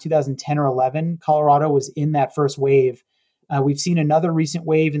in around 2010 or 11. Colorado was in that first wave. We've seen another recent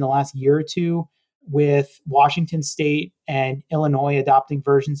wave in the last year or two with Washington State and Illinois adopting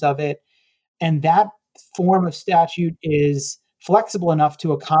versions of it. And that form of statute is flexible enough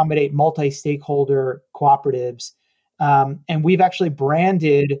to accommodate multi-stakeholder cooperatives. And we've actually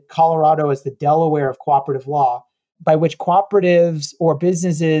branded Colorado as the Delaware of cooperative law, by which cooperatives or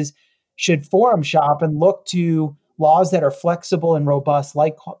businesses should forum shop and look to laws that are flexible and robust,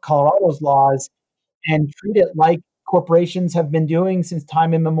 like Colorado's laws, and treat it like corporations have been doing since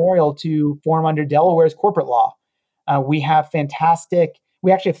time immemorial to form under Delaware's corporate law. We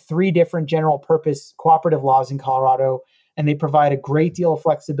actually have three different general purpose cooperative laws in Colorado, and they provide a great deal of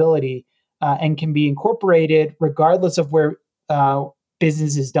flexibility and can be incorporated regardless of where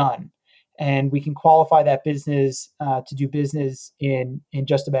business is done. And we can qualify that business to do business in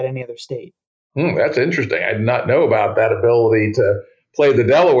just about any other state. That's interesting. I did not know about that ability to play the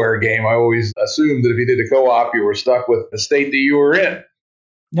Delaware game. I always assumed that if you did a co-op, you were stuck with the state that you were in.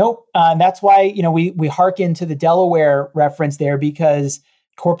 Nope. And that's why, we hearken to the Delaware reference there, because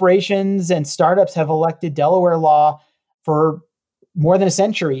corporations and startups have elected Delaware law for more than a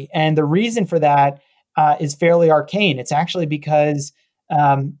century. And the reason for that is fairly arcane. It's actually because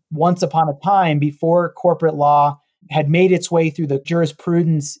once upon a time, before corporate law had made its way through the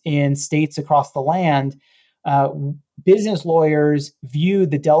jurisprudence in states across the land, business lawyers viewed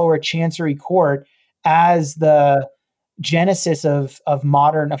the Delaware Chancery Court as the genesis of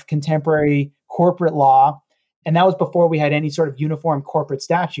contemporary corporate law. And that was before we had any sort of uniform corporate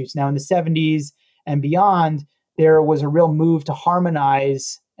statutes. Now, in the 70s and beyond, there was a real move to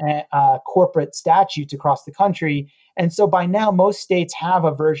harmonize corporate statutes across the country. And so by now, most states have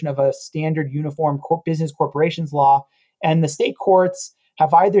a version of a standard uniform business corporations law. And the state courts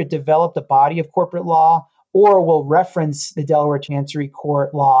have either developed a body of corporate law or will reference the Delaware Chancery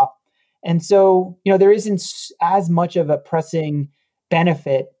Court law. And so, there isn't as much of a pressing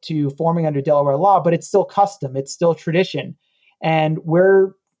benefit to forming under Delaware law, but it's still custom, it's still tradition. And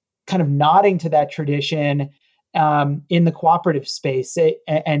we're kind of nodding to that tradition in the cooperative space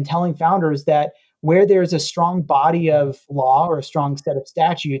and telling founders that where there's a strong body of law or a strong set of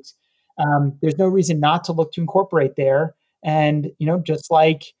statutes, there's no reason not to look to incorporate there. And, just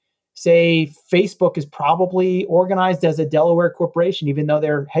like, say, Facebook is probably organized as a Delaware corporation, even though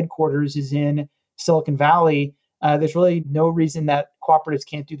their headquarters is in Silicon Valley, there's really no reason that cooperatives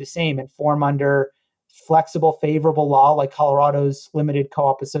can't do the same and form under flexible, favorable law like Colorado's Limited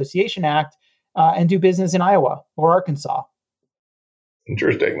Co-op Association Act and do business in Iowa or Arkansas.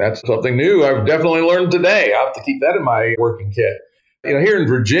 Interesting. That's something new I've definitely learned today. I'll have to keep that in my working kit. Here in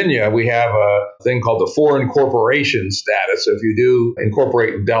Virginia, we have a thing called the foreign corporation status. So if you do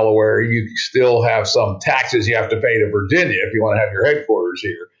incorporate in Delaware, you still have some taxes you have to pay to Virginia if you want to have your headquarters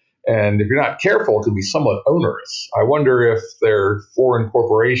here. And if you're not careful, it can be somewhat onerous. I wonder if their foreign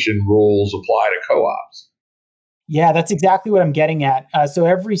corporation rules apply to co-ops. Yeah, that's exactly what I'm getting at. So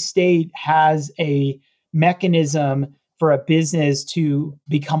every state has a mechanism for a business to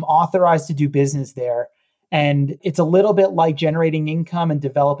become authorized to do business there. And it's a little bit like generating income and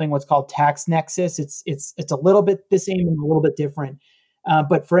developing what's called tax nexus. It's a little bit the same and a little bit different.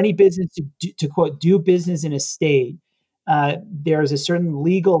 But for any business to quote, do business in a state, there's a certain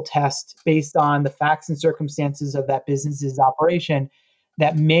legal test based on the facts and circumstances of that business's operation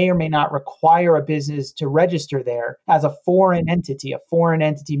that may or may not require a business to register there as a foreign entity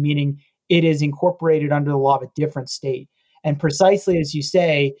meaning it is incorporated under the law of a different state. And precisely as you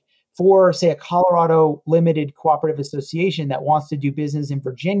say, for, say, a Colorado Limited Cooperative Association that wants to do business in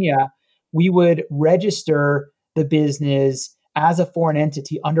Virginia, we would register the business as a foreign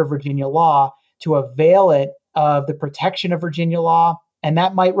entity under Virginia law to avail it of the protection of Virginia law. And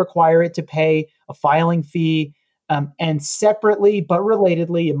that might require it to pay a filing fee. And separately, but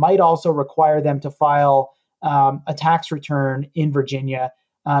relatedly, it might also require them to file a tax return in Virginia.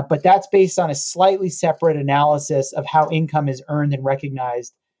 But that's based on a slightly separate analysis of how income is earned and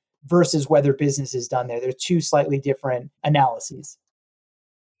recognized versus whether business is done there. They're two slightly different analyses.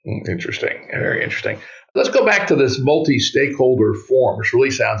 Interesting. Very interesting. Let's go back to this multi-stakeholder form, which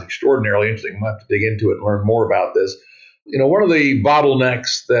really sounds extraordinarily interesting. We'll have to dig into it and learn more about this. One of the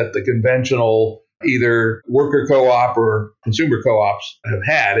bottlenecks that the conventional either worker co-op or consumer co-ops have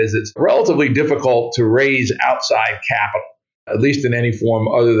had is it's relatively difficult to raise outside capital, at least in any form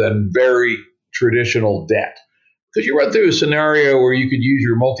other than very traditional debt. Could you run through a scenario where you could use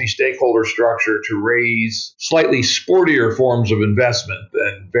your multi-stakeholder structure to raise slightly sportier forms of investment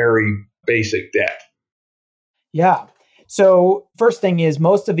than very basic debt? Yeah. So first thing is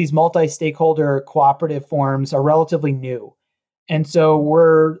most of these multi-stakeholder cooperative forms are relatively new. And so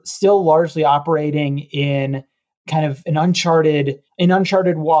we're still largely operating in kind of in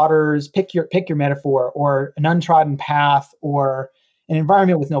uncharted waters, pick your metaphor, or an untrodden path, or an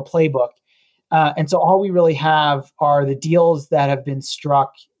environment with no playbook. And so all we really have are the deals that have been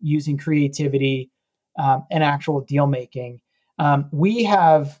struck using creativity and actual deal making. We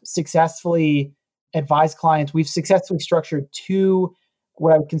have successfully advised clients. We've successfully structured two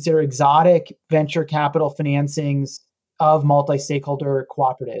what I would consider exotic venture capital financings of multi-stakeholder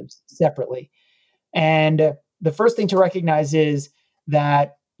cooperatives separately. And the first thing to recognize is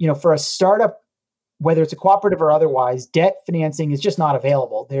that, for a startup, whether it's a cooperative or otherwise, debt financing is just not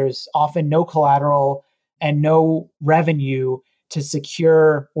available. There's often no collateral and no revenue to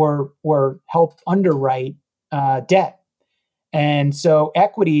secure or help underwrite debt. And so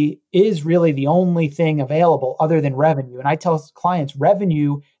equity is really the only thing available other than revenue. And I tell clients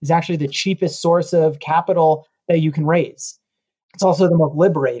revenue is actually the cheapest source of capital that you can raise. It's also the most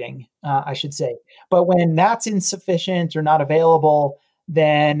liberating, I should say. But when that's insufficient or not available,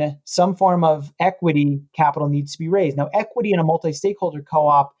 then some form of equity capital needs to be raised. Now, equity in a multi-stakeholder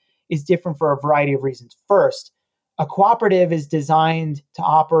co-op is different for a variety of reasons. First, a cooperative is designed to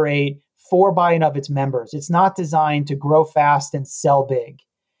operate for by and of its members. It's not designed to grow fast and sell big.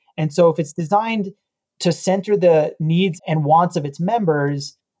 And so if it's designed to center the needs and wants of its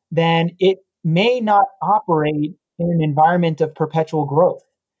members, then it may not operate in an environment of perpetual growth.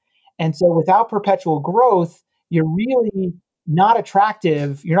 And so without perpetual growth, you're really not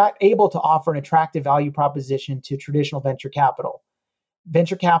attractive. You're not able to offer an attractive value proposition to traditional venture capital.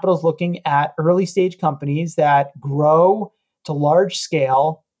 Venture capital is looking at early stage companies that grow to large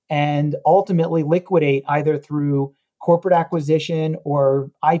scale and ultimately liquidate either through corporate acquisition or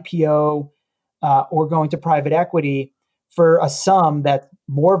IPO or going to private equity for a sum that's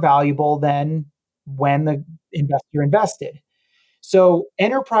more valuable than when the investor invested. So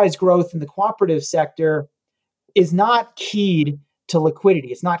enterprise growth in the cooperative sector is not keyed to liquidity.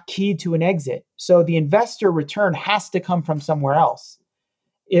 It's not keyed to an exit. So the investor return has to come from somewhere else.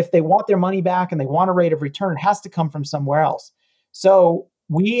 If they want their money back and they want a rate of return, it has to come from somewhere else. So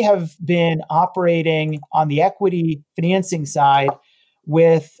we have been operating on the equity financing side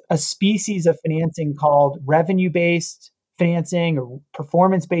with a species of financing called revenue-based financing or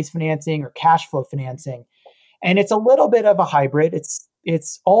performance-based financing or cash flow financing. And it's a little bit of a hybrid.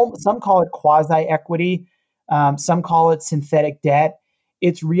 Some call it quasi-equity. Some call it synthetic debt.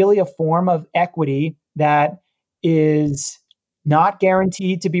 It's really a form of equity that is not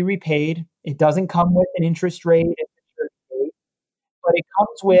guaranteed to be repaid. It doesn't come with an interest rate, but it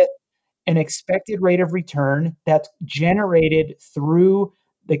comes with an expected rate of return that's generated through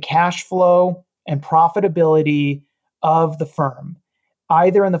the cash flow and profitability of the firm,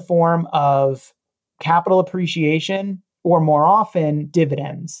 either in the form of capital appreciation or more often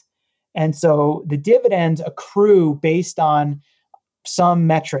dividends. And so the dividends accrue based on some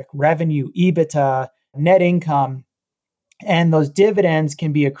metric, revenue, EBITDA, net income, and those dividends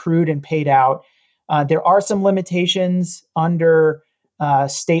can be accrued and paid out. There are some limitations under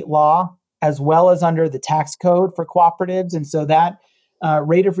state law as well as under the tax code for cooperatives. And so that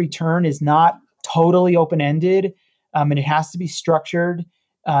rate of return is not totally open-ended, and it has to be structured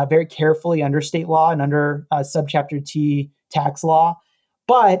very carefully under state law and under Subchapter T tax law.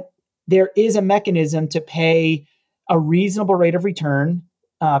 But there is a mechanism to pay a reasonable rate of return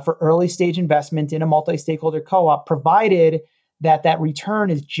for early stage investment in a multi-stakeholder co-op, provided that that return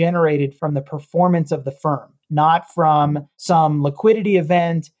is generated from the performance of the firm, not from some liquidity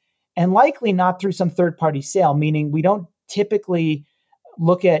event, and likely not through some third-party sale, meaning we don't typically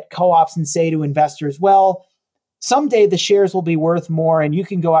look at co-ops and say to investors, well, someday the shares will be worth more and you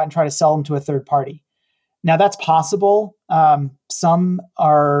can go out and try to sell them to a third party. Now, that's possible. Some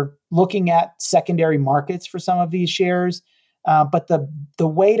are looking at secondary markets for some of these shares, but the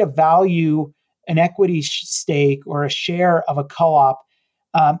way to value an equity stake or a share of a co-op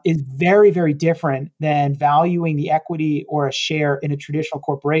is very, very different than valuing the equity or a share in a traditional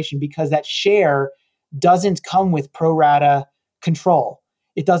corporation, because that share doesn't come with pro rata control.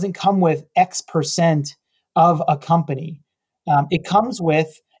 It doesn't come with X% of a company. It comes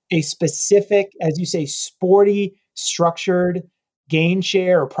with a specific, as you say, sporty, structured gain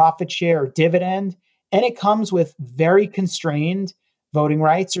share or profit share or dividend. And it comes with very constrained voting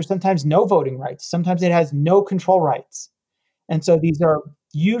rights or sometimes no voting rights. Sometimes it has no control rights. And so these are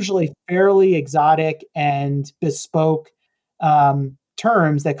usually fairly exotic and bespoke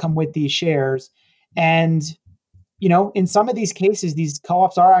terms that come with these shares. And in some of these cases, these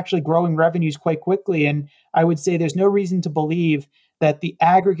co-ops are actually growing revenues quite quickly. And I would say there's no reason to believe that the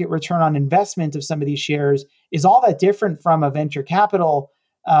aggregate return on investment of some of these shares is all that different from a venture capital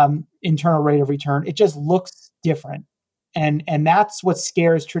internal rate of return. It just looks different. And that's what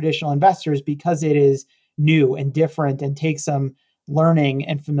scares traditional investors, because it is new and different and takes some learning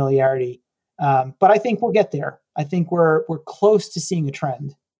and familiarity. But I think we'll get there. I think we're close to seeing a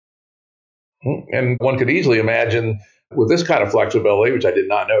trend. And one could easily imagine with this kind of flexibility, which I did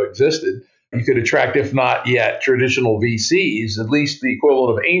not know existed, you could attract, if not yet traditional VCs, at least the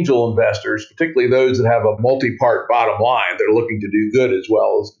equivalent of angel investors, particularly those that have a multi-part bottom line. They're looking to do good as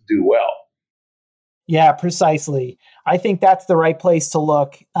well as do well. Yeah, precisely. I think that's the right place to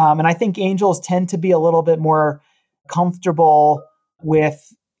look. And I think angels tend to be a little bit more comfortable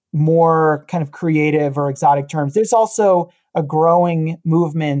with more kind of creative or exotic terms. There's also a growing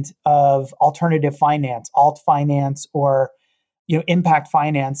movement of alternative finance, alt finance, or impact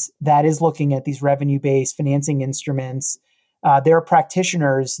finance that is looking at these revenue-based financing instruments. There are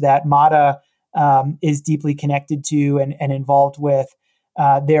practitioners that Mata is deeply connected to and involved with.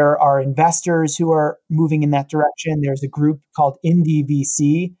 There are investors who are moving in that direction. There's a group called Indie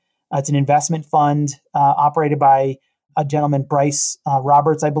VC. It's an investment fund operated by a gentleman, Bryce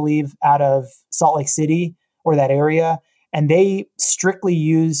Roberts, I believe, out of Salt Lake City or that area. And they strictly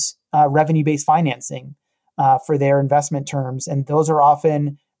use revenue-based financing for their investment terms. And those are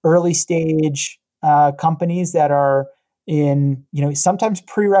often early stage companies that are in, sometimes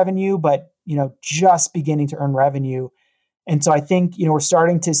pre-revenue, but, just beginning to earn revenue. And so I think, we're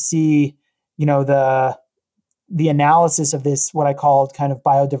starting to see, the analysis of this, what I called kind of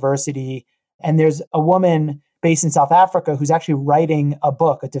biodiversity. And there's a woman based in South Africa who's actually writing a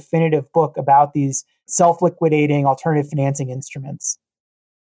book, a definitive book about these self-liquidating alternative financing instruments.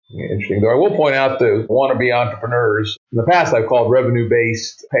 Interesting. Though I will point out that wannabe entrepreneurs, in the past I've called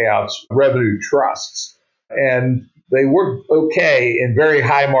revenue-based payouts revenue trusts. And they work okay in very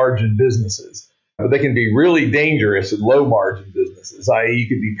high margin businesses. But they can be really dangerous in low margin businesses, i.e. you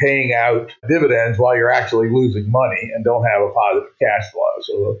could be paying out dividends while you're actually losing money and don't have a positive cash flow.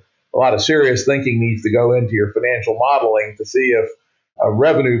 So a lot of serious thinking needs to go into your financial modeling to see if a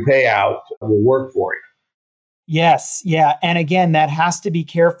revenue payout will work for you. Yes. Yeah. And again, that has to be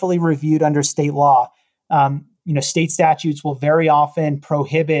carefully reviewed under state law. State statutes will very often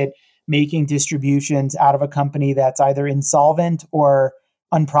prohibit making distributions out of a company that's either insolvent or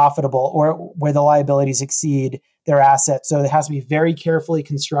unprofitable or where the liabilities exceed their assets. So it has to be very carefully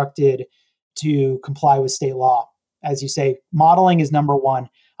constructed to comply with state law. As you say, modeling is number one.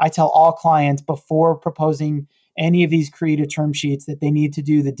 I tell all clients before proposing any of these creative term sheets that they need to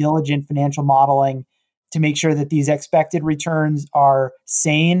do the diligent financial modeling to make sure that these expected returns are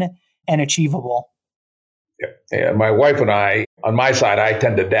sane and achievable. Yeah. My wife and I, on my side, I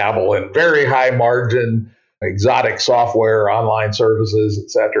tend to dabble in very high margin, exotic software, online services,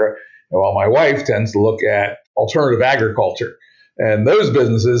 et cetera. While my wife tends to look at alternative agriculture. And those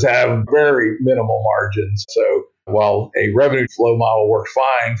businesses have very minimal margins. So while a revenue flow model works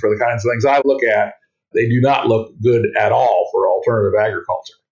fine for the kinds of things I look at, they do not look good at all for alternative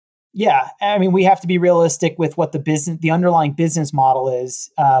agriculture. Yeah, I mean, we have to be realistic with what the underlying business model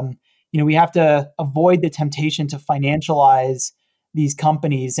is. We have to avoid the temptation to financialize these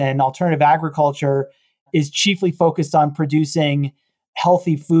companies, and alternative agriculture is chiefly focused on producing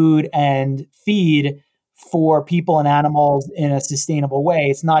healthy food and feed for people and animals in a sustainable way.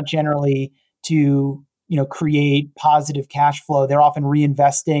 It's not generally to, create positive cash flow. They're often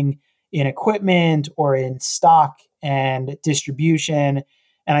reinvesting in equipment or in stock and distribution.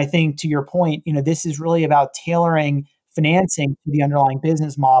 And I think to your point, this is really about tailoring financing to the underlying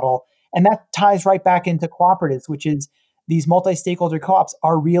business model. And that ties right back into cooperatives, which is these multi-stakeholder co-ops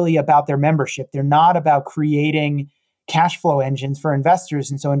are really about their membership. They're not about creating cash flow engines for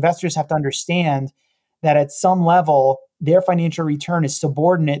investors. And so investors have to understand that at some level, their financial return is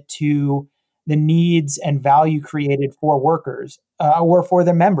subordinate to the needs and value created for workers or for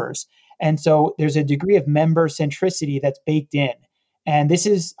their members. And so there's a degree of member centricity that's baked in. And this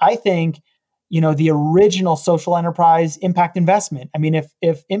is, I think, the original social enterprise impact investment. I mean,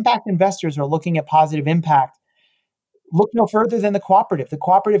 if impact investors are looking at positive impact, look no further than the cooperative. The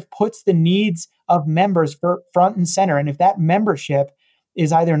cooperative puts the needs of members front and center. And if that membership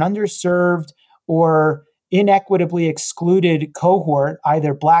is either an underserved or inequitably excluded cohort,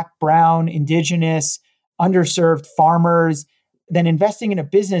 either Black, Brown, Indigenous, underserved farmers, then investing in a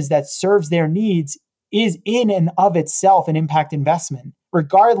business that serves their needs is in and of itself an impact investment,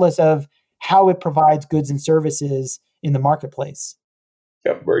 regardless of how it provides goods and services in the marketplace.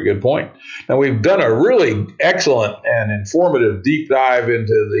 Yep, very good point. Now, we've done a really excellent and informative deep dive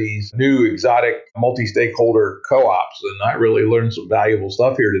into these new exotic multi-stakeholder co-ops, and I really learned some valuable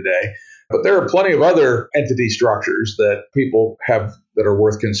stuff here today. But there are plenty of other entity structures that people have that are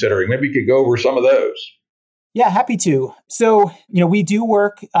worth considering. Maybe you could go over some of those. Yeah, happy to. So, we do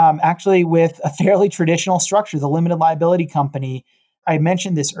work actually with a fairly traditional structure, the limited liability company. I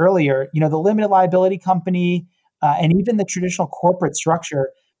mentioned this earlier. The limited liability company and even the traditional corporate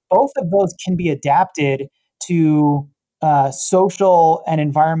structure, both of those can be adapted to social and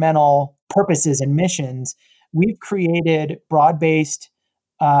environmental purposes and missions. We've created broad-based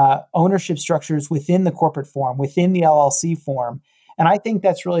ownership structures within the corporate form, within the LLC form. And I think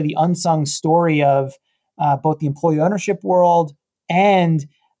that's really the unsung story of both the employee ownership world and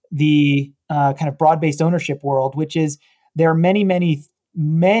the kind of broad-based ownership world, which is there are many, many,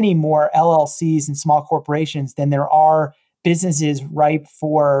 many more LLCs and small corporations than there are businesses ripe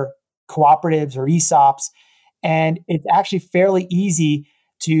for cooperatives or ESOPs. And it's actually fairly easy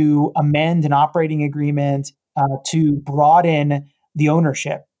to amend an operating agreement to broaden the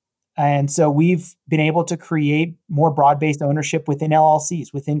ownership. And so we've been able to create more broad-based ownership within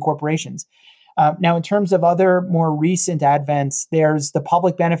LLCs, within corporations. Now, in terms of other more recent advents, there's the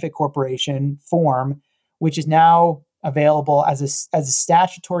Public Benefit Corporation form, which is now available as a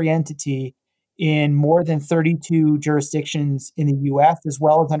statutory entity in more than 32 jurisdictions in the US, as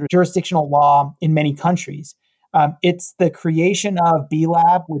well as under jurisdictional law in many countries. It's the creation of B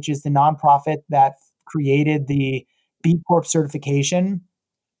Lab, which is the nonprofit that created the B Corp certification.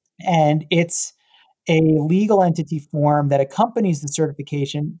 And it's a legal entity form that accompanies the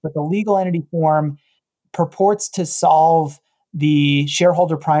certification, but the legal entity form purports to solve the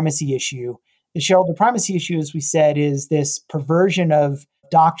shareholder primacy issue. The shareholder primacy issue, as we said, is this perversion of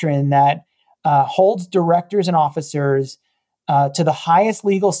doctrine that holds directors and officers to the highest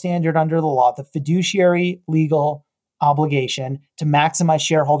legal standard under the law, the fiduciary legal obligation to maximize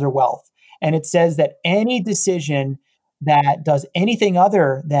shareholder wealth. And it says that any decision that does anything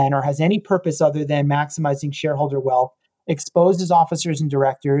other than or has any purpose other than maximizing shareholder wealth exposes officers and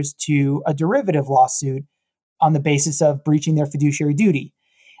directors to a derivative lawsuit on the basis of breaching their fiduciary duty.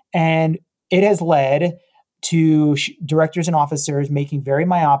 And it has led to directors and officers making very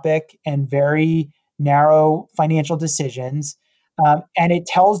myopic and very narrow financial decisions. And it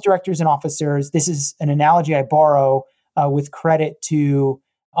tells directors and officers, this is an analogy I borrow with credit to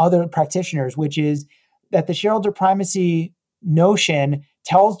other practitioners, which is that the shareholder primacy notion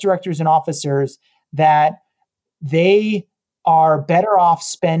tells directors and officers that they are better off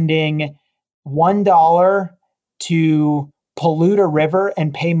spending $1 to pollute a river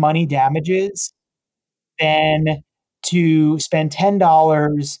and pay money damages than to spend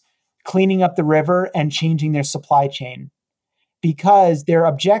 $10 cleaning up the river and changing their supply chain, because their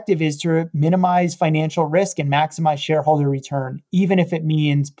objective is to minimize financial risk and maximize shareholder return, even if it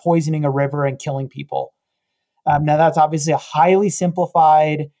means poisoning a river and killing people. Now, that's obviously a highly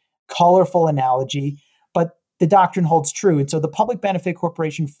simplified, colorful analogy, but the doctrine holds true. And so the Public Benefit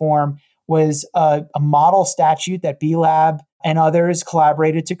Corporation form was a model statute that B Lab and others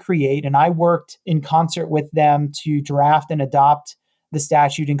collaborated to create. And I worked in concert with them to draft and adopt the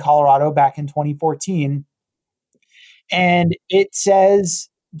statute in Colorado back in 2014. And it says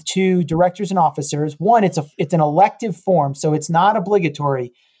to directors and officers, one, it's an elective form, so it's not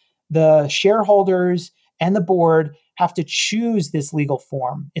obligatory. The shareholders and the board have to choose this legal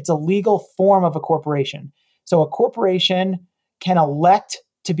form. It's a legal form of a corporation. So a corporation can elect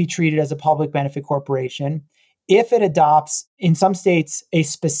to be treated as a public benefit corporation if it adopts, in some states, a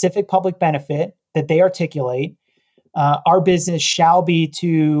specific public benefit that they articulate. Our business shall be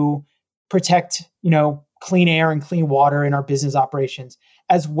to protect, clean air and clean water in our business operations,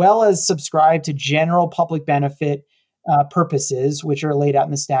 as well as subscribe to general public benefit purposes, which are laid out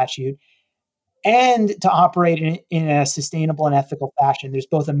in the statute, and to operate in a sustainable and ethical fashion. There's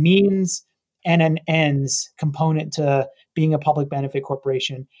both a means and an ends component to being a public benefit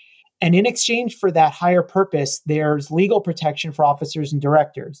corporation. And in exchange for that higher purpose, there's legal protection for officers and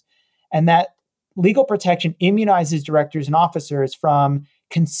directors. And that legal protection immunizes directors and officers from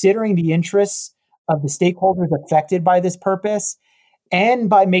considering the interests of the stakeholders affected by this purpose,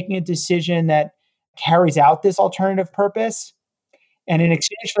 and by making a decision that carries out this alternative purpose. And in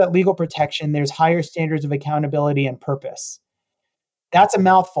exchange for that legal protection, there's higher standards of accountability and purpose. That's a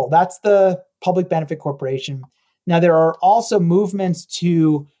mouthful. That's the Public Benefit Corporation. Now, there are also movements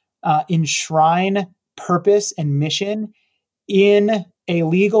to enshrine purpose and mission in a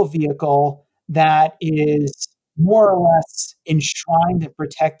legal vehicle that is more or less enshrined and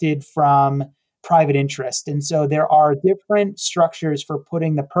protected from private interest. And so there are different structures for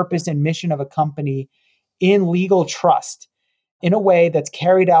putting the purpose and mission of a company in legal trust in a way that's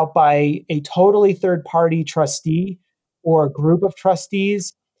carried out by a totally third-party trustee or a group of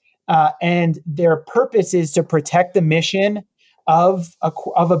trustees. And their purpose is to protect the mission of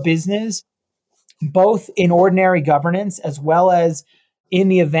a business, both in ordinary governance as well as in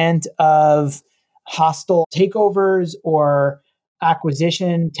the event of hostile takeovers or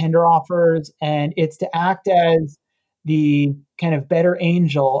acquisition, tender offers. And it's to act as the kind of better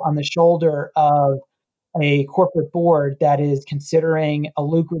angel on the shoulder of a corporate board that is considering a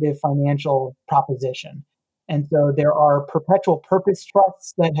lucrative financial proposition. And so there are perpetual purpose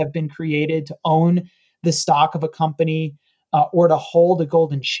trusts that have been created to own the stock of a company. or to hold a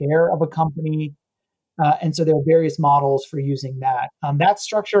golden share of a company. And so there are various models for using that. That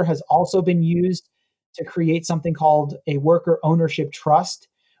structure has also been used to create something called a worker ownership trust,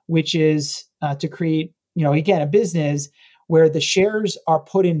 which is to create, again, a business where the shares are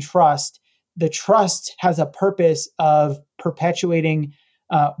put in trust. The trust has a purpose of perpetuating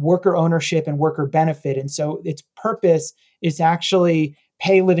worker ownership and worker benefit. And so its purpose is to actually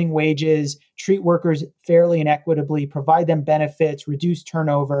pay living wages, treat workers fairly and equitably, provide them benefits, reduce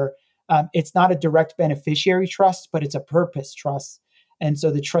turnover. It's not a direct beneficiary trust, but it's a purpose trust. And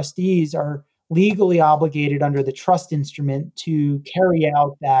so the trustees are legally obligated under the trust instrument to carry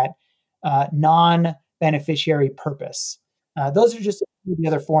out that non-beneficiary purpose. Those are just a few of the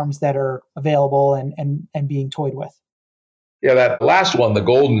other forms that are available and being toyed with. Yeah, that last one, the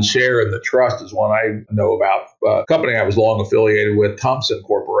golden share and the trust, is one I know about. A company I was long affiliated with, Thomson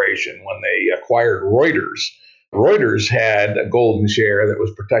Corporation, when they acquired Reuters. Reuters had a golden share that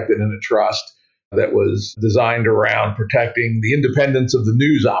was protected in a trust that was designed around protecting the independence of the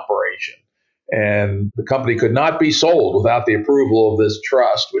news operation. And the company could not be sold without the approval of this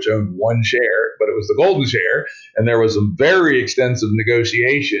trust, which owned one share, but it was the golden share. And there was some very extensive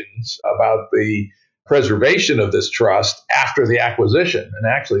negotiations about the preservation of this trust after the acquisition. And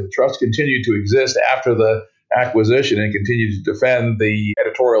actually, the trust continued to exist after the acquisition and continued to defend the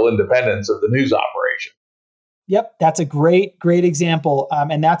editorial independence of the news operation. Yep, that's a great example.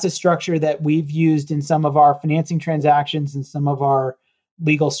 And that's a structure that we've used in some of our financing transactions and some of our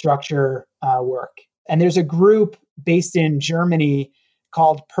legal structure work. And there's a group based in Germany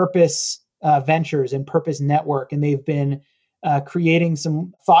called Purpose Ventures and Purpose Network, and they've been creating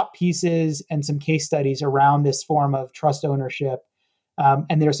some thought pieces and some case studies around this form of trust ownership.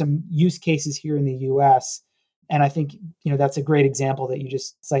 And there are some use cases here in the US. And I think, that's a great example that you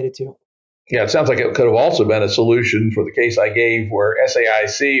just cited too. Yeah, it sounds like it could have also been a solution for the case I gave where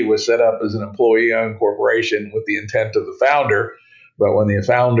SAIC was set up as an employee-owned corporation with the intent of the founder. But when the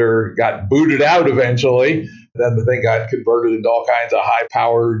founder got booted out eventually, then the thing got converted into all kinds of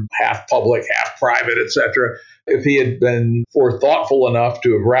high-powered, half public, half private, etc. If he had been thoughtful enough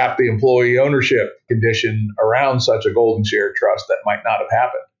to have wrapped the employee ownership condition around such a golden share trust, that might not have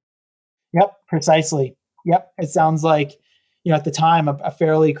happened. Yep, precisely. Yep, it sounds like, at the time, a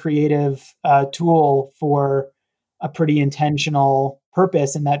fairly creative tool for a pretty intentional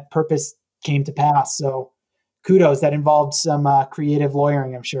purpose, and that purpose came to pass. So kudos, that involved some creative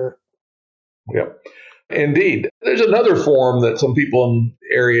lawyering, I'm sure. Yep. Indeed. There's another form that some people in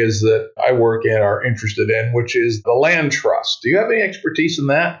areas that I work in are interested in, which is the land trust. Do you have any expertise in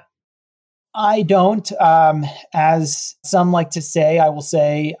that? I don't. As some like to say, I will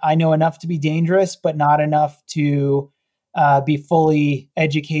say I know enough to be dangerous, but not enough to be fully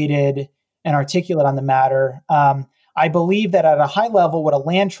educated and articulate on the matter. I believe that at a high level, what a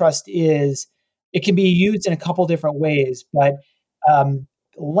land trust is, it can be used in a couple different ways, but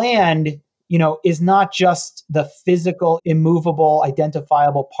land, is not just the physical, immovable,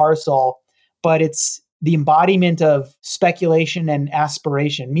 identifiable parcel, but it's the embodiment of speculation and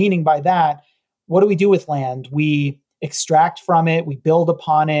aspiration. Meaning by that, what do we do with land? We extract from it, we build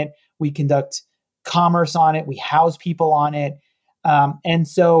upon it, we conduct commerce on it, we house people on it. And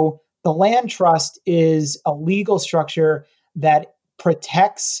so the land trust is a legal structure that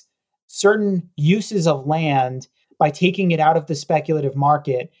protects certain uses of land by taking it out of the speculative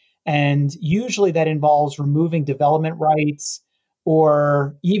market. And usually that involves removing development rights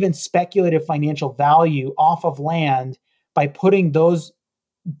or even speculative financial value off of land by putting those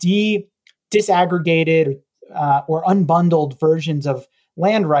disaggregated or unbundled versions of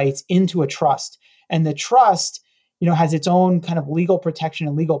land rights into a trust. And the trust, has its own kind of legal protection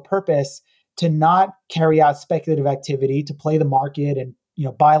and legal purpose to not carry out speculative activity, to play the market and,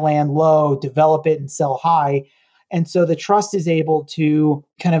 buy land low, develop it and sell high. And so the trust is able to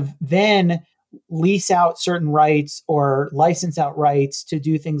kind of then lease out certain rights or license out rights to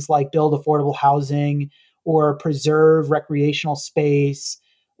do things like build affordable housing or preserve recreational space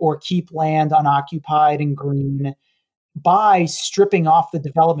or keep land unoccupied and green by stripping off the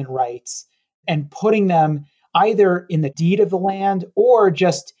development rights and putting them either in the deed of the land or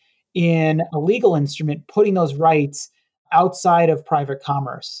just in a legal instrument, putting those rights outside of private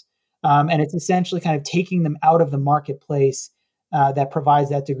commerce. And it's essentially kind of taking them out of the marketplace that provides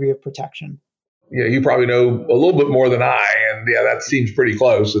that degree of protection. Yeah, you probably know a little bit more than I, and yeah, that seems pretty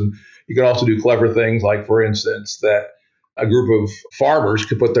close. And you can also do clever things like, for instance, that a group of farmers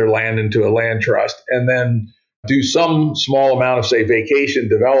could put their land into a land trust and then do some small amount of, say, vacation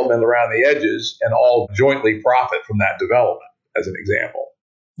development around the edges and all jointly profit from that development, as an example.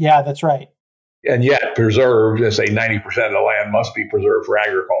 Yeah, that's right. and yet preserved, let's say 90% of the land must be preserved for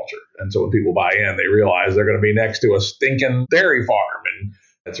agriculture. And so when people buy in, they realize they're going to be next to a stinking dairy farm. And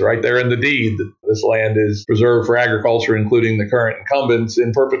it's right there in the deed that this land is preserved for agriculture, including the current incumbents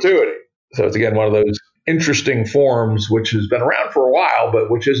in perpetuity. So it's again one of those interesting forms which has been around for a while, but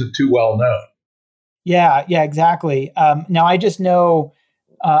which isn't too well known. Yeah, exactly. Now, I just know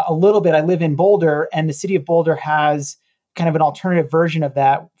a little bit. I live in Boulder, and the city of Boulder has kind of an alternative version of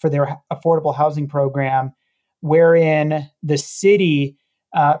that for their affordable housing program, wherein the city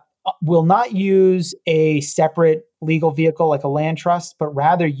will not use a separate legal vehicle like a land trust, but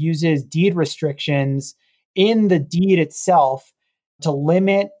rather uses deed restrictions in the deed itself to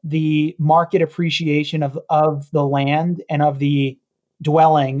limit the market appreciation of the land and of the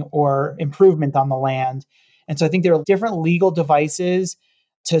dwelling or improvement on the land. And so I think there are different legal devices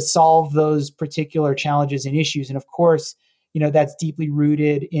to solve those particular challenges and issues. And of course, that's deeply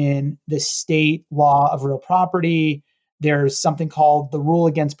rooted in the state law of real property. There's something called the rule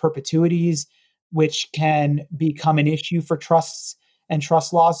against perpetuities, which can become an issue for trusts and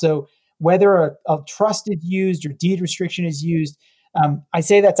trust law. So whether a trust is used or deed restriction is used, I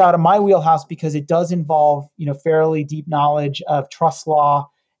say that's out of my wheelhouse because it does involve, fairly deep knowledge of trust law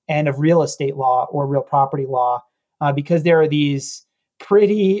and of real estate law or real property law, because there are these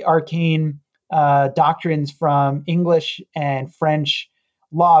pretty arcane doctrines from English and French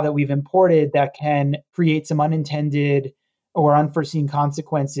law that we've imported that can create some unintended or unforeseen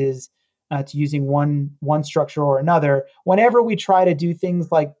consequences to using one structure or another. Whenever we try to do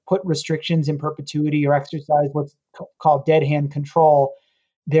things like put restrictions in perpetuity or exercise what's called dead hand control,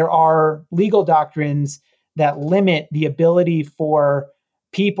 there are legal doctrines that limit the ability for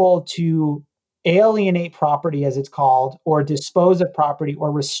people to alienate property, as it's called, or dispose of property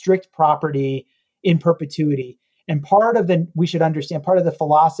or restrict property in perpetuity. And we should understand, part of the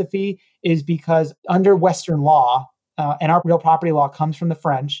philosophy is because under Western law, and our real property law comes from the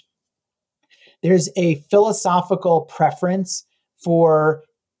French, there's a philosophical preference for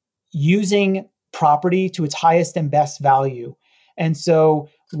using property to its highest and best value. And so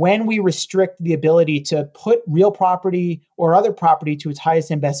when we restrict the ability to put real property or other property to its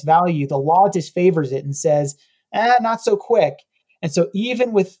highest and best value, the law disfavors it and says, not so quick. And so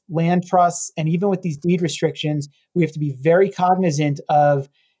even with land trusts and even with these deed restrictions, we have to be very cognizant of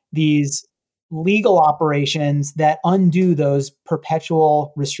these legal operations that undo those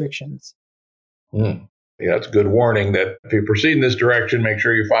perpetual restrictions. Yeah, that's a good warning that if you proceed in this direction, make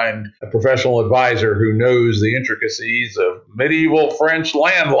sure you find a professional advisor who knows the intricacies of medieval French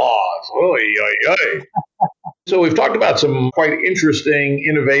land laws. Oy, oy, oy. So we've talked about some quite interesting,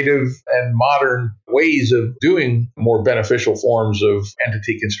 innovative, and modern ways of doing more beneficial forms of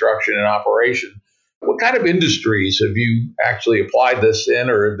entity construction and operation. What kind of industries have you actually applied this in,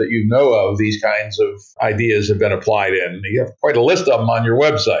 or that you know of these kinds of ideas have been applied in? You have quite a list of them on your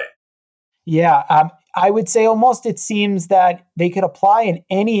website. Yeah, I would say almost it seems that they could apply in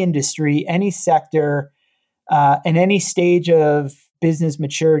any industry, any sector, and any stage of business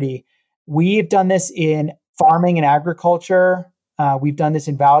maturity. We've done this in farming and agriculture. We've done this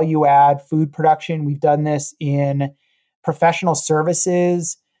in value add food production. We've done this in professional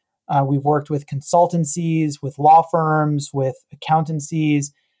services. We've worked with consultancies, with law firms, with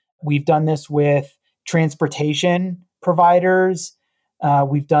accountancies. We've done this with transportation providers.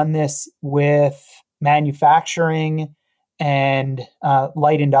 We've done this with manufacturing and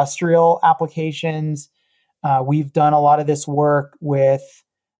light industrial applications. We've done a lot of this work with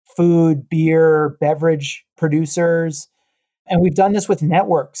food, beer, beverage producers. And we've done this with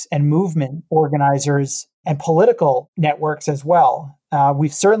networks and movement organizers and political networks as well.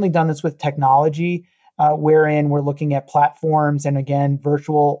 We've certainly done this with technology, wherein we're looking at platforms and, again,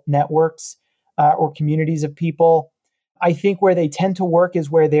 virtual networks or communities of people. I think where they tend to work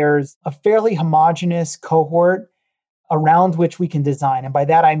is where there's a fairly homogeneous cohort around which we can design. And by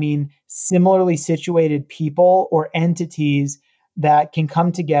that, I mean similarly situated people or entities that can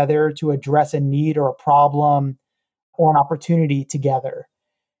come together to address a need or a problem or an opportunity together.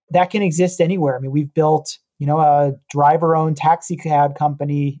 That can exist anywhere. I mean, we've built, a driver-owned taxi cab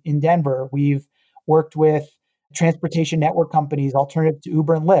company in Denver. We've worked with transportation network companies, alternative to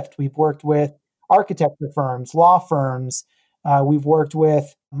Uber and Lyft. We've worked with architecture firms, law firms. We've worked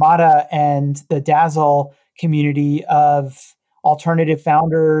with Mata and the Dazzle community of alternative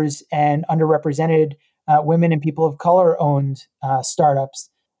founders and underrepresented women and people of color owned startups.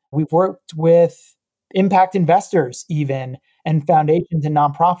 We've worked with impact investors even and foundations and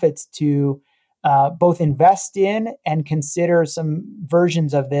nonprofits to both invest in and consider some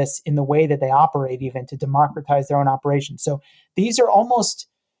versions of this in the way that they operate, even to democratize their own operations. So these are almost,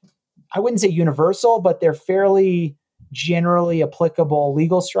 I wouldn't say universal, but they're fairly generally applicable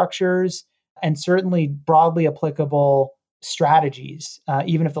legal structures and certainly broadly applicable strategies.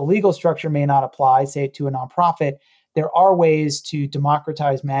 Even if the legal structure may not apply, say, to a nonprofit, there are ways to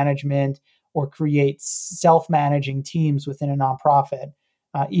democratize management or create self-managing teams within a nonprofit,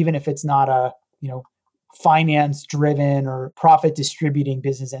 even if it's not a finance-driven or profit-distributing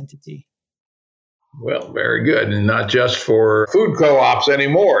business entity. Well, very good. And not just for food co-ops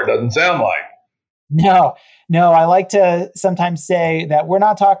anymore, it doesn't sound like. No, I like to sometimes say that we're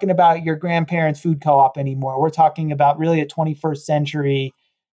not talking about your grandparents' food co-op anymore. We're talking about really a 21st century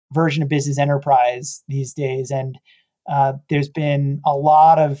version of business enterprise these days. And there's been a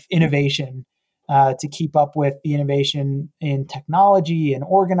lot of innovation to keep up with the innovation in technology and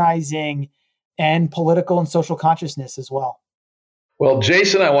organizing and political and social consciousness as well. Well,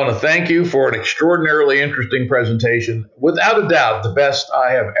 Jason, I want to thank you for an extraordinarily interesting presentation. Without a doubt, the best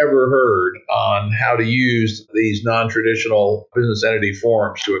I have ever heard on how to use these non-traditional business entity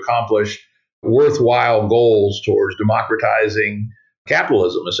forms to accomplish worthwhile goals towards democratizing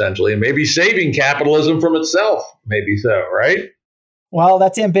capitalism, essentially, and maybe saving capitalism from itself. Maybe so, right? Well,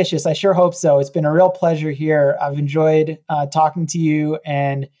 that's ambitious. I sure hope so. It's been a real pleasure here. I've enjoyed talking to you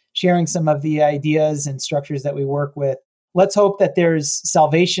and sharing some of the ideas and structures that we work with. Let's hope that there's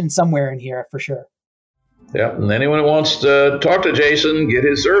salvation somewhere in here for sure. Yeah, and anyone who wants to talk to Jason, get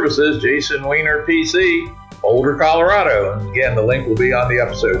his services, Jason Wiener PC, Boulder, Colorado. And again, the link will be on the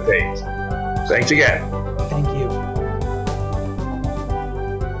episode page. Thanks again. Thank you.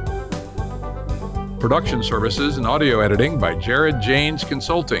 Production services and audio editing by Jared Janes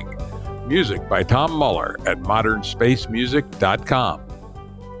Consulting. Music by Tom Muller at modernspacemusic.com.